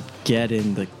then get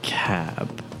in the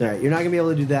cab. All right, you're not going to be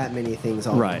able to do that many things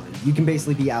all Right. at once. You can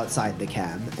basically be outside the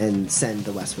cab and send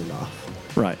the West Wind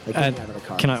off. Right. Like And getting out of the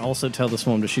car. can I also tell the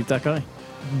Swarm to shoot that guy?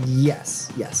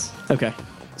 Yes. Okay.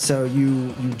 So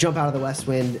you jump out of the West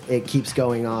Wind, it keeps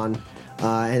going on,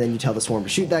 and then you tell the Swarm to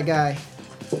shoot that guy.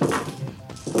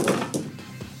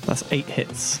 That's 8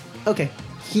 hits. Okay,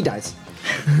 he dies.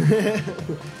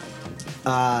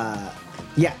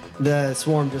 Yeah, the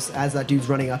Swarm just, as that dude's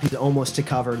running up, he's almost to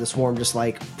cover. The Swarm just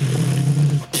like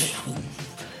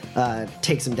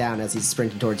takes him down as he's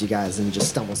sprinting towards you guys and just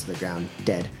stumbles to the ground,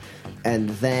 dead. And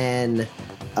then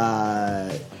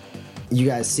you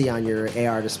guys see on your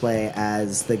AR display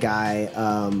as the guy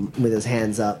with his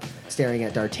hands up, staring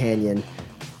at D'Artagnan,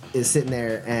 is sitting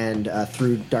there, and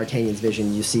through D'Artagnan's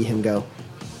vision, you see him go,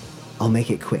 "I'll make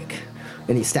it quick,"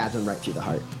 and he stabs him right through the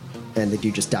heart, and the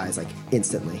dude just dies like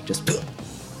instantly, just.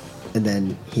 And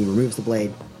then he removes the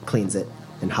blade, cleans it,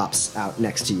 and hops out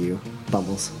next to you,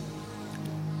 Bumbles.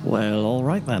 Well, all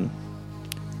right then.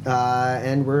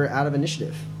 And we're out of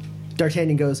initiative.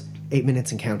 D'Artagnan goes, 8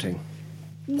 minutes and counting.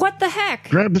 What the heck?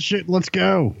 Grab the shit. Let's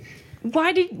go.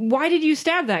 Why did you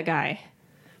stab that guy?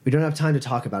 We don't have time to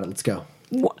talk about it. Let's go.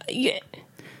 Yeah.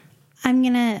 I'm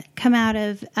going to come out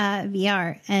of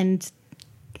VR, and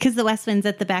because the West Wind's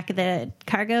at the back of the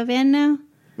cargo van now.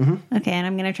 Mm-hmm. Okay, and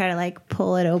I'm going to try to like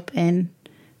pull it open,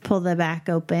 pull the back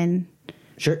open.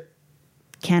 Sure.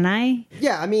 Can I?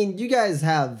 Yeah, I mean, you guys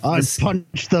have... I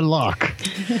punched the lock.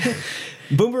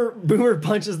 Boomer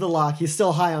punches the lock. He's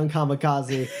still high on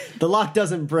kamikaze. The lock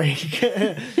doesn't break.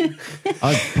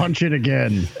 I punch it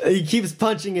again. He keeps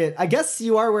punching it. I guess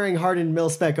you are wearing hardened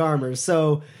mil-spec armor,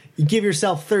 so you give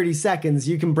yourself 30 seconds.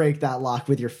 You can break that lock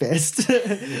with your fist.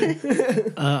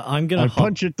 I'm going I to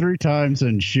punch it 3 times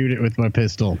and shoot it with my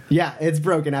pistol. Yeah, it's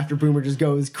broken after Boomer just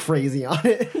goes crazy on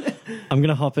it. I'm going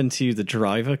to hop into the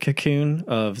driver cocoon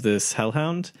of this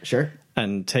Hellhound. Sure.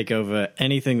 And take over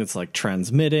anything that's like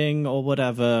transmitting or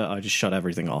whatever. I just shut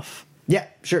everything off. Yeah,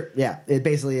 sure. Yeah.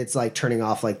 It's like turning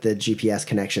off like the GPS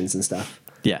connections and stuff.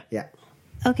 Yeah. Yeah.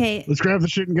 Okay. Let's grab the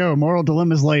shit and go. Moral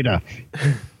dilemmas later.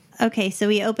 Okay, so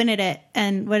we open it,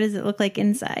 and what does it look like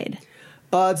inside?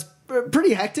 It's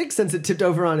pretty hectic since it tipped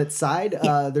over on its side.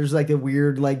 There's like a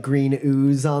weird like green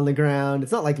ooze on the ground.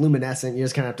 It's not like luminescent. You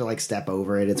just kind of have to like step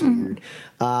over it. It's weird.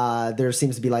 There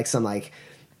seems to be like some like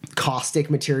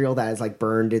caustic material that has like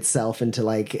burned itself into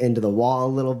the wall a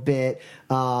little bit.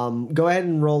 Go ahead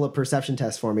and roll a perception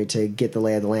test for me to get the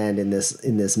lay of the land in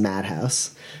this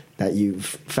madhouse that you've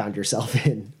found yourself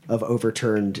in, of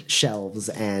overturned shelves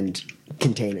and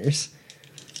containers.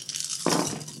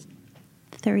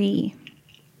 3.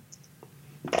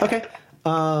 Okay.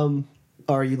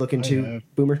 Are you looking to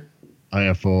Boomer? I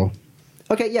have 4.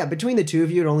 Okay, yeah, between the two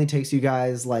of you, it only takes you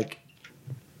guys like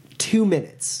 2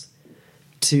 minutes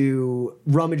to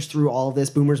rummage through all of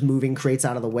this. Boomer's moving crates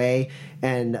out of the way,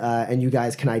 and you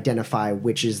guys can identify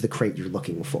which is the crate you're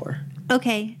looking for.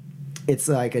 Okay. It's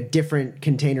like a different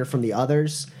container from the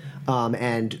others,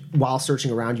 and while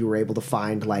searching around, you were able to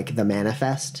find like the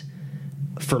manifest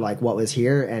for like what was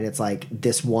here, and it's like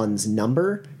this one's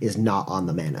number is not on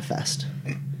the manifest.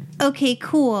 Okay,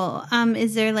 cool.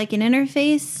 Is there like an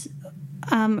interface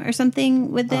or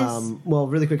something with this? Well,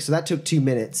 really quick. So that took 2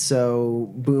 minutes.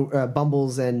 So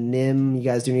Bumbles and Nim, you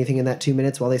guys do anything in that 2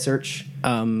 minutes while they search?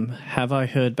 Have I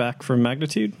heard back from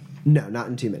Magnitude? No, not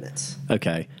in 2 minutes.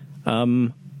 Okay.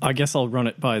 I guess I'll run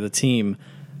it by the team.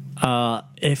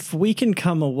 If we can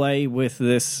come away with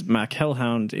this Mack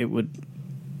Hellhound, it would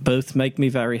both make me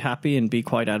very happy and be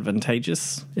quite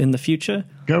advantageous in the future.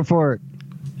 Go for it.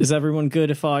 Is everyone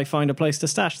good if I find a place to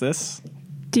stash this?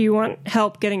 Do you want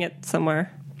help getting it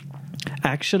somewhere?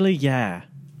 Actually, yeah.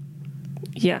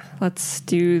 Yeah, let's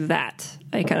do that.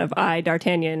 I kind of eye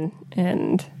D'Artagnan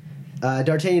and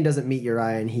D'Artagnan doesn't meet your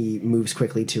eye, and he moves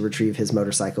quickly to retrieve his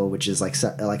motorcycle, which is like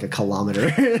a kilometer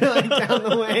like down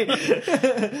the way.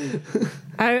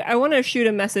 I want to shoot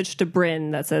a message to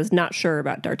Bryn that says, not sure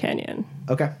about D'Artagnan.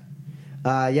 Okay.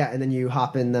 And then you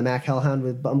hop in the Mac Hellhound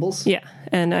with Bumbles. Yeah,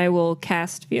 and I will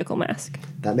cast Vehicle Mask.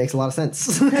 That makes a lot of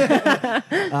sense.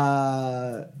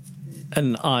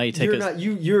 And I take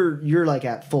you're like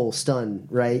at full stun,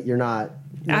 right? You're not.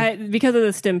 Because of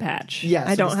the stim patch. Yeah,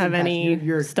 I so don't the have stim patch, any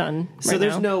you're stun. So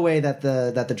there's no way that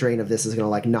the drain of this is going to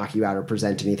like knock you out or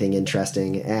present anything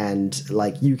interesting, and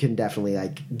like you can definitely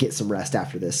like get some rest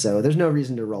after this. So there's no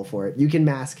reason to roll for it. You can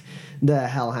mask the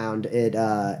Hellhound.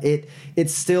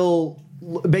 It's still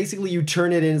basically you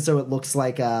turn it in so it looks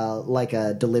like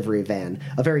a delivery van,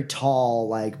 a very tall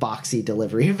like boxy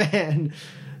delivery van.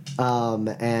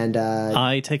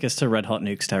 I take us to Red Hot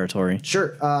Nuke's territory.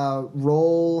 Sure.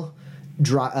 Roll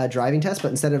driving test, but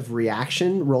instead of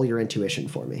reaction, roll your intuition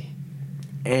for me.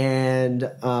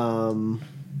 And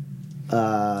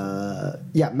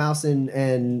Mouse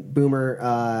and Boomer,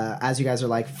 as you guys are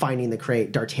like finding the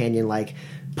crate, D'Artagnan like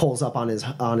pulls up on his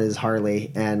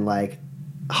Harley and like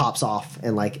hops off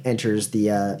and like enters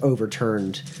the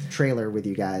overturned trailer with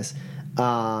you guys.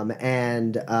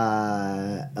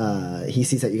 He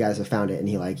sees that you guys have found it, and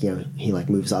he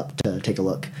moves up to take a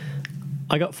look.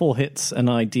 I got 4 hits, and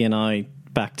I DNI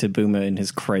back to Boomer in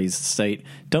his crazed state.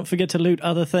 Don't forget to loot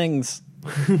other things.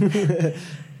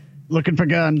 Looking for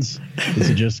guns. Is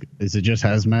it just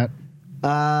hazmat?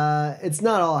 It's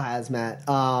not all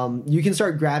hazmat. You can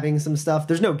start grabbing some stuff.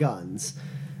 There's no guns.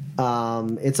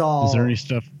 It's all. Is there any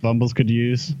stuff Bumbles could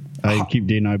use? I keep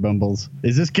DNI Bumbles.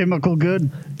 Is this chemical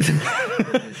good?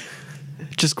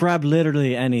 Just grab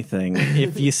literally anything.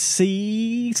 If you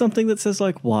see something that says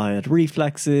like wired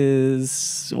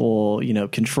reflexes or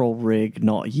control rig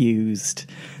not used,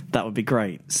 that would be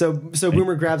great. So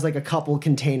Boomer grabs like a couple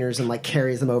containers and like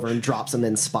carries them over and drops them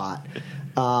in spot.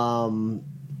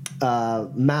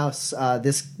 Mouse,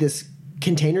 this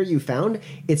container you found,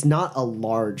 it's not a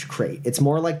large crate. It's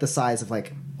more like the size of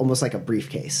like almost like a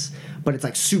briefcase, but it's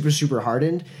like super, super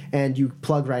hardened, and you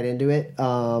plug right into it.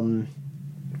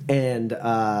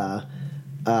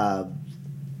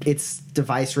 It's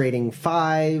device rating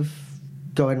 5.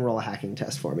 Go ahead and roll a hacking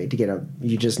test for me to get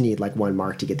you just need like 1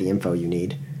 mark to get the info you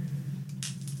need.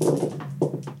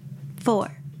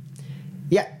 4.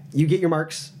 Yeah, you get your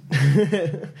marks.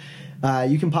 You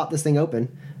can pop this thing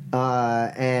open.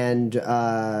 And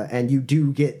you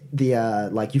do get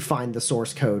the you find the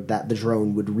source code that the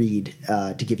drone would read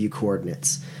to give you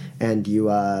coordinates, and you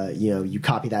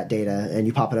copy that data and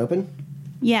you pop it open.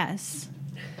 Yes.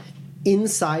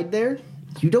 Inside there,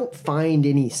 you don't find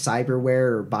any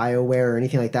cyberware or bioware or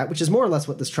anything like that, which is more or less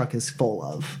what this truck is full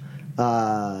of.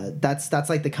 That's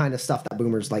like the kind of stuff that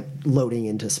Boomer's like loading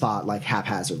into Spot like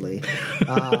haphazardly.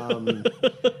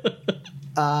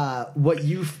 What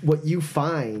you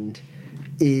find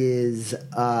is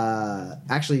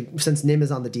actually, since Nim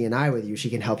is on the DNI with you, she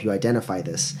can help you identify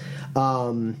this.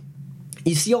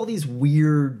 You see all these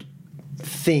weird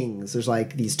things. There's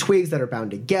like these twigs that are bound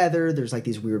together. There's like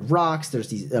these weird rocks.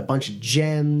 There's a bunch of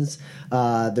gems.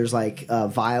 There's like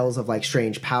vials of like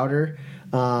strange powder.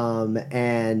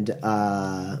 And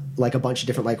like a bunch of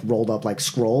different like rolled up like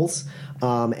scrolls.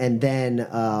 And then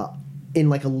in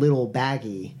like a little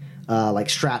baggie, like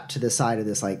strapped to the side of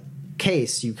this like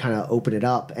case, you kind of open it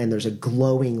up, and there's a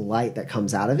glowing light that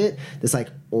comes out of it. This like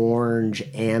orange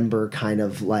amber kind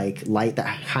of like light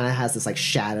that kind of has this like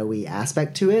shadowy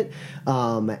aspect to it.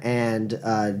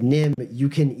 Nim, you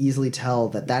can easily tell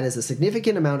that is a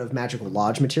significant amount of magical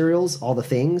lodge materials, all the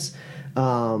things.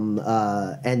 And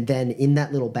then in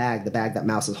that little bag, the bag that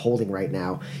Mouse is holding right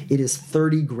now, it is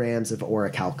 30 grams of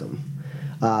orichalcum.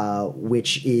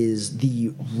 Which is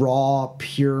the raw,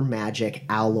 pure magic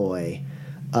alloy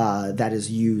that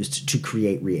is used to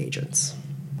create reagents.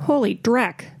 Holy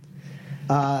dreck.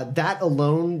 That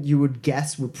alone, you would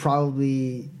guess, would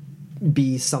probably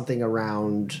be something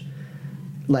around,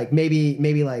 like,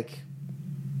 maybe like,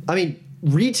 I mean,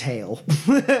 retail.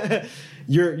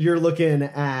 You're looking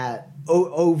at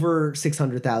over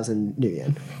 600,000 new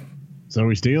yen. So are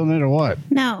we stealing it or what?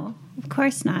 No, of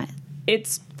course not.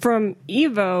 It's from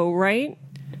Evo, right?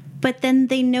 But then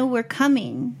they know we're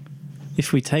coming.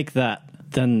 If we take that,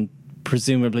 then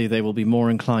presumably they will be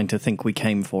more inclined to think we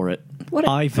came for it.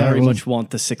 I very much want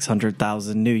the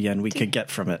 600,000 new yen we could get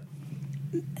from it.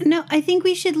 No, I think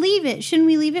we should leave it. Shouldn't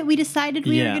we leave it? We decided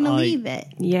we were going to leave it.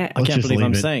 Yeah. I can't believe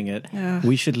I'm saying it.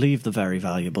 We should leave the very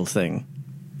valuable thing.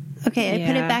 Okay, I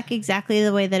put it back exactly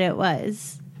the way that it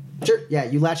was. Sure. Yeah,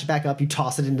 you latch it back up, you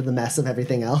toss it into the mess of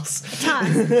everything else. Toss.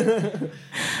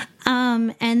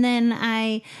 And then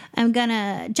I am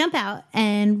gonna jump out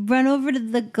and run over to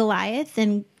the Goliath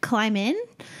and climb in.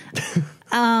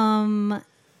 And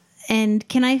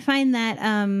can I find that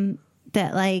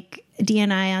that like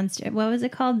DNI on what was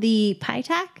it called? The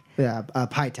PyTac? Yeah,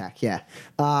 PyTac, yeah.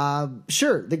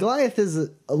 Sure, the Goliath is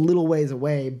a little ways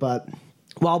away, but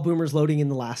while Boomer's loading in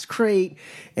the last crate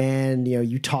and,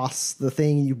 you toss the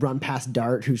thing, you run past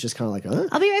Dart, who's just kind of like, huh?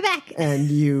 I'll be right back. And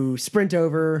you sprint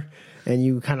over and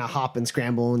you kind of hop and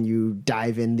scramble and you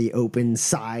dive in the open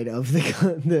side of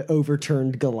the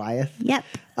overturned Goliath. Yep.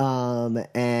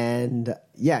 And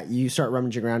yeah, you start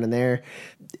rummaging around in there.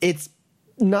 It's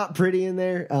not pretty in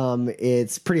there.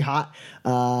 It's pretty hot.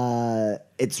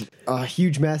 It's a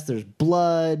huge mess. There's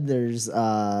blood. There's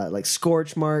like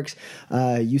scorch marks.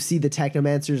 You see the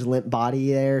Technomancer's limp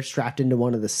body there strapped into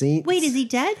one of the seats. Wait, is he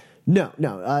dead? No.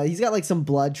 He's got like some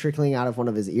blood trickling out of one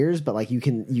of his ears, but like you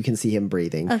can see him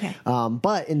breathing. Okay.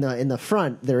 But in the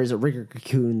front there is a rigger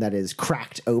cocoon that is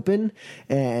cracked open,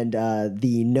 and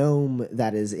the gnome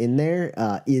that is in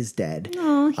there is dead.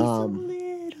 Oh, he's so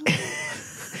little.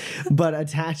 But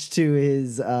attached to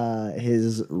his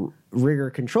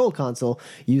rigger control console,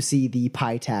 you see the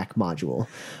PyTac module.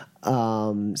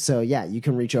 So yeah, you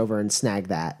can reach over and snag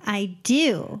that. I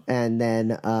do. And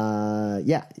then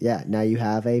yeah. Now you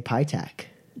have a PyTac.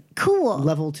 Cool.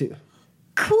 Level 2.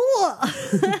 Cool.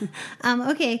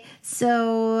 Okay,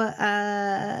 so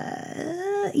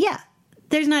yeah,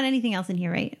 there's not anything else in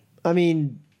here, right? I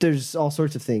mean, there's all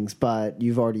sorts of things, but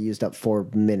you've already used up 4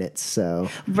 minutes, so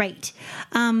Right.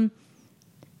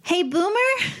 Hey, Boomer,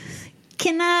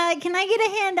 can I get a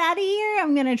hand out of here?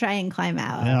 I'm gonna try and climb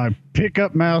out. And I pick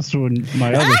up Mouse on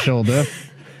my other shoulder,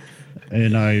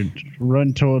 and I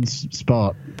run towards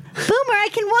Spot. Boomer, I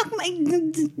can walk my.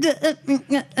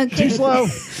 Okay. Too slow.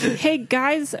 Hey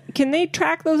guys, can they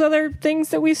track those other things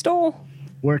that we stole?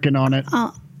 Working on it.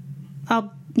 I'll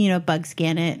bug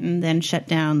scan it and then shut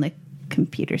down the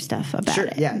computer stuff about sure.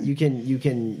 it. Yeah, you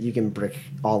can brick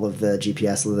all of the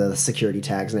GPS, the security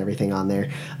tags, and everything on there.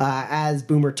 As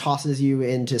Boomer tosses you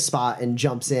into Spot and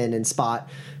jumps in, and Spot,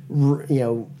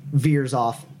 veers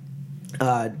off.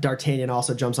 D'Artagnan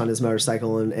also jumps on his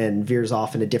motorcycle and veers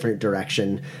off in a different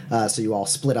direction. So you all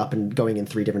split up and going in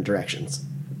 3 different directions.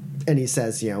 And he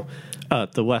says,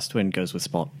 the west wind goes with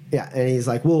Spot. yeah, and he's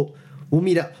like, we'll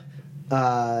meet up.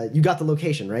 You got the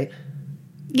location, right?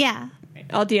 Yeah.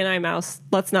 I'll DNI Mouse.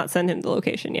 Let's not send him the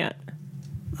location yet.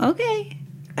 Okay.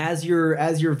 As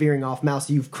you're veering off, Mouse,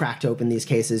 you've cracked open these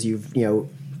cases. You've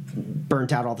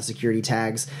burnt out all the security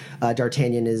tags.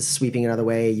 D'Artagnan is sweeping another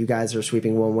way. You guys are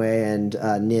sweeping one way, and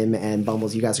Nim and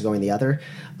Bumbles, you guys are going the other.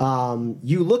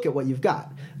 You look at what you've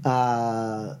got.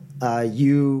 As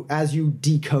you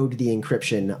decode the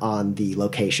encryption on the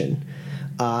location.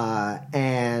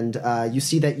 And you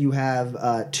see that you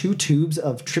have 2 tubes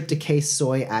of trypticase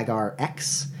soy agar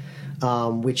X,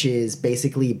 which is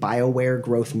basically BioWare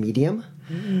growth medium.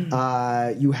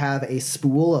 You have a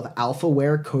spool of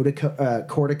AlphaWare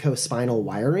corticospinal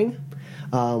wiring,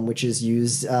 which is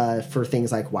used for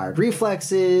things like wired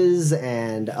reflexes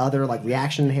and other like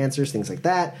reaction enhancers, things like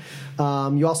that.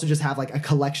 You also just have like a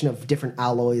collection of different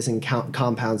alloys and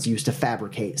compounds used to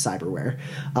fabricate cyberware.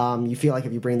 You feel like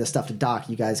if you bring this stuff to Doc,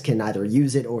 you guys can either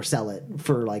use it or sell it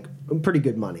for like pretty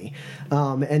good money.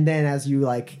 And then as you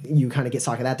kind of get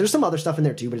stock of that, there's some other stuff in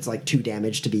there too, but it's like too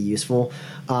damaged to be useful.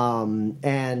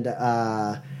 And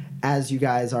as you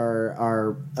guys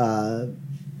are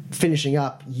finishing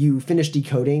up, you finish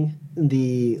decoding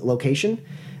the location,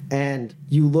 and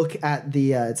you look at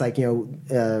the it's like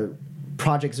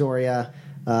Project Zoria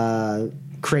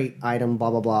crate item,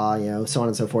 blah blah blah, so on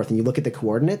and so forth, and you look at the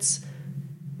coordinates.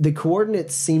 The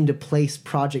coordinates seem to place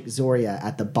Project Zoria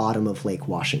at the bottom of Lake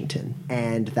Washington,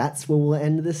 and that's where we'll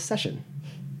end this session.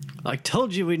 I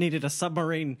told you we needed a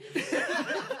submarine.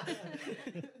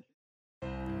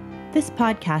 This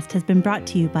podcast has been brought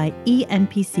to you by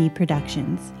ENPC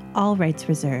Productions. All rights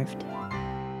reserved.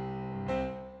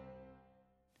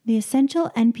 The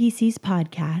Essential NPCs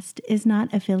podcast is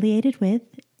not affiliated with,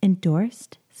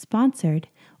 endorsed, sponsored,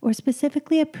 or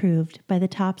specifically approved by the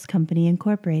Topps Company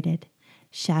Incorporated.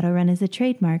 Shadowrun is a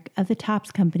trademark of the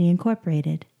Topps Company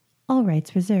Incorporated. All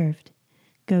rights reserved.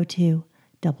 Go to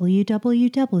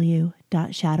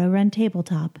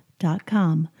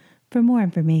www.shadowruntabletop.com for more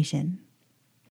information.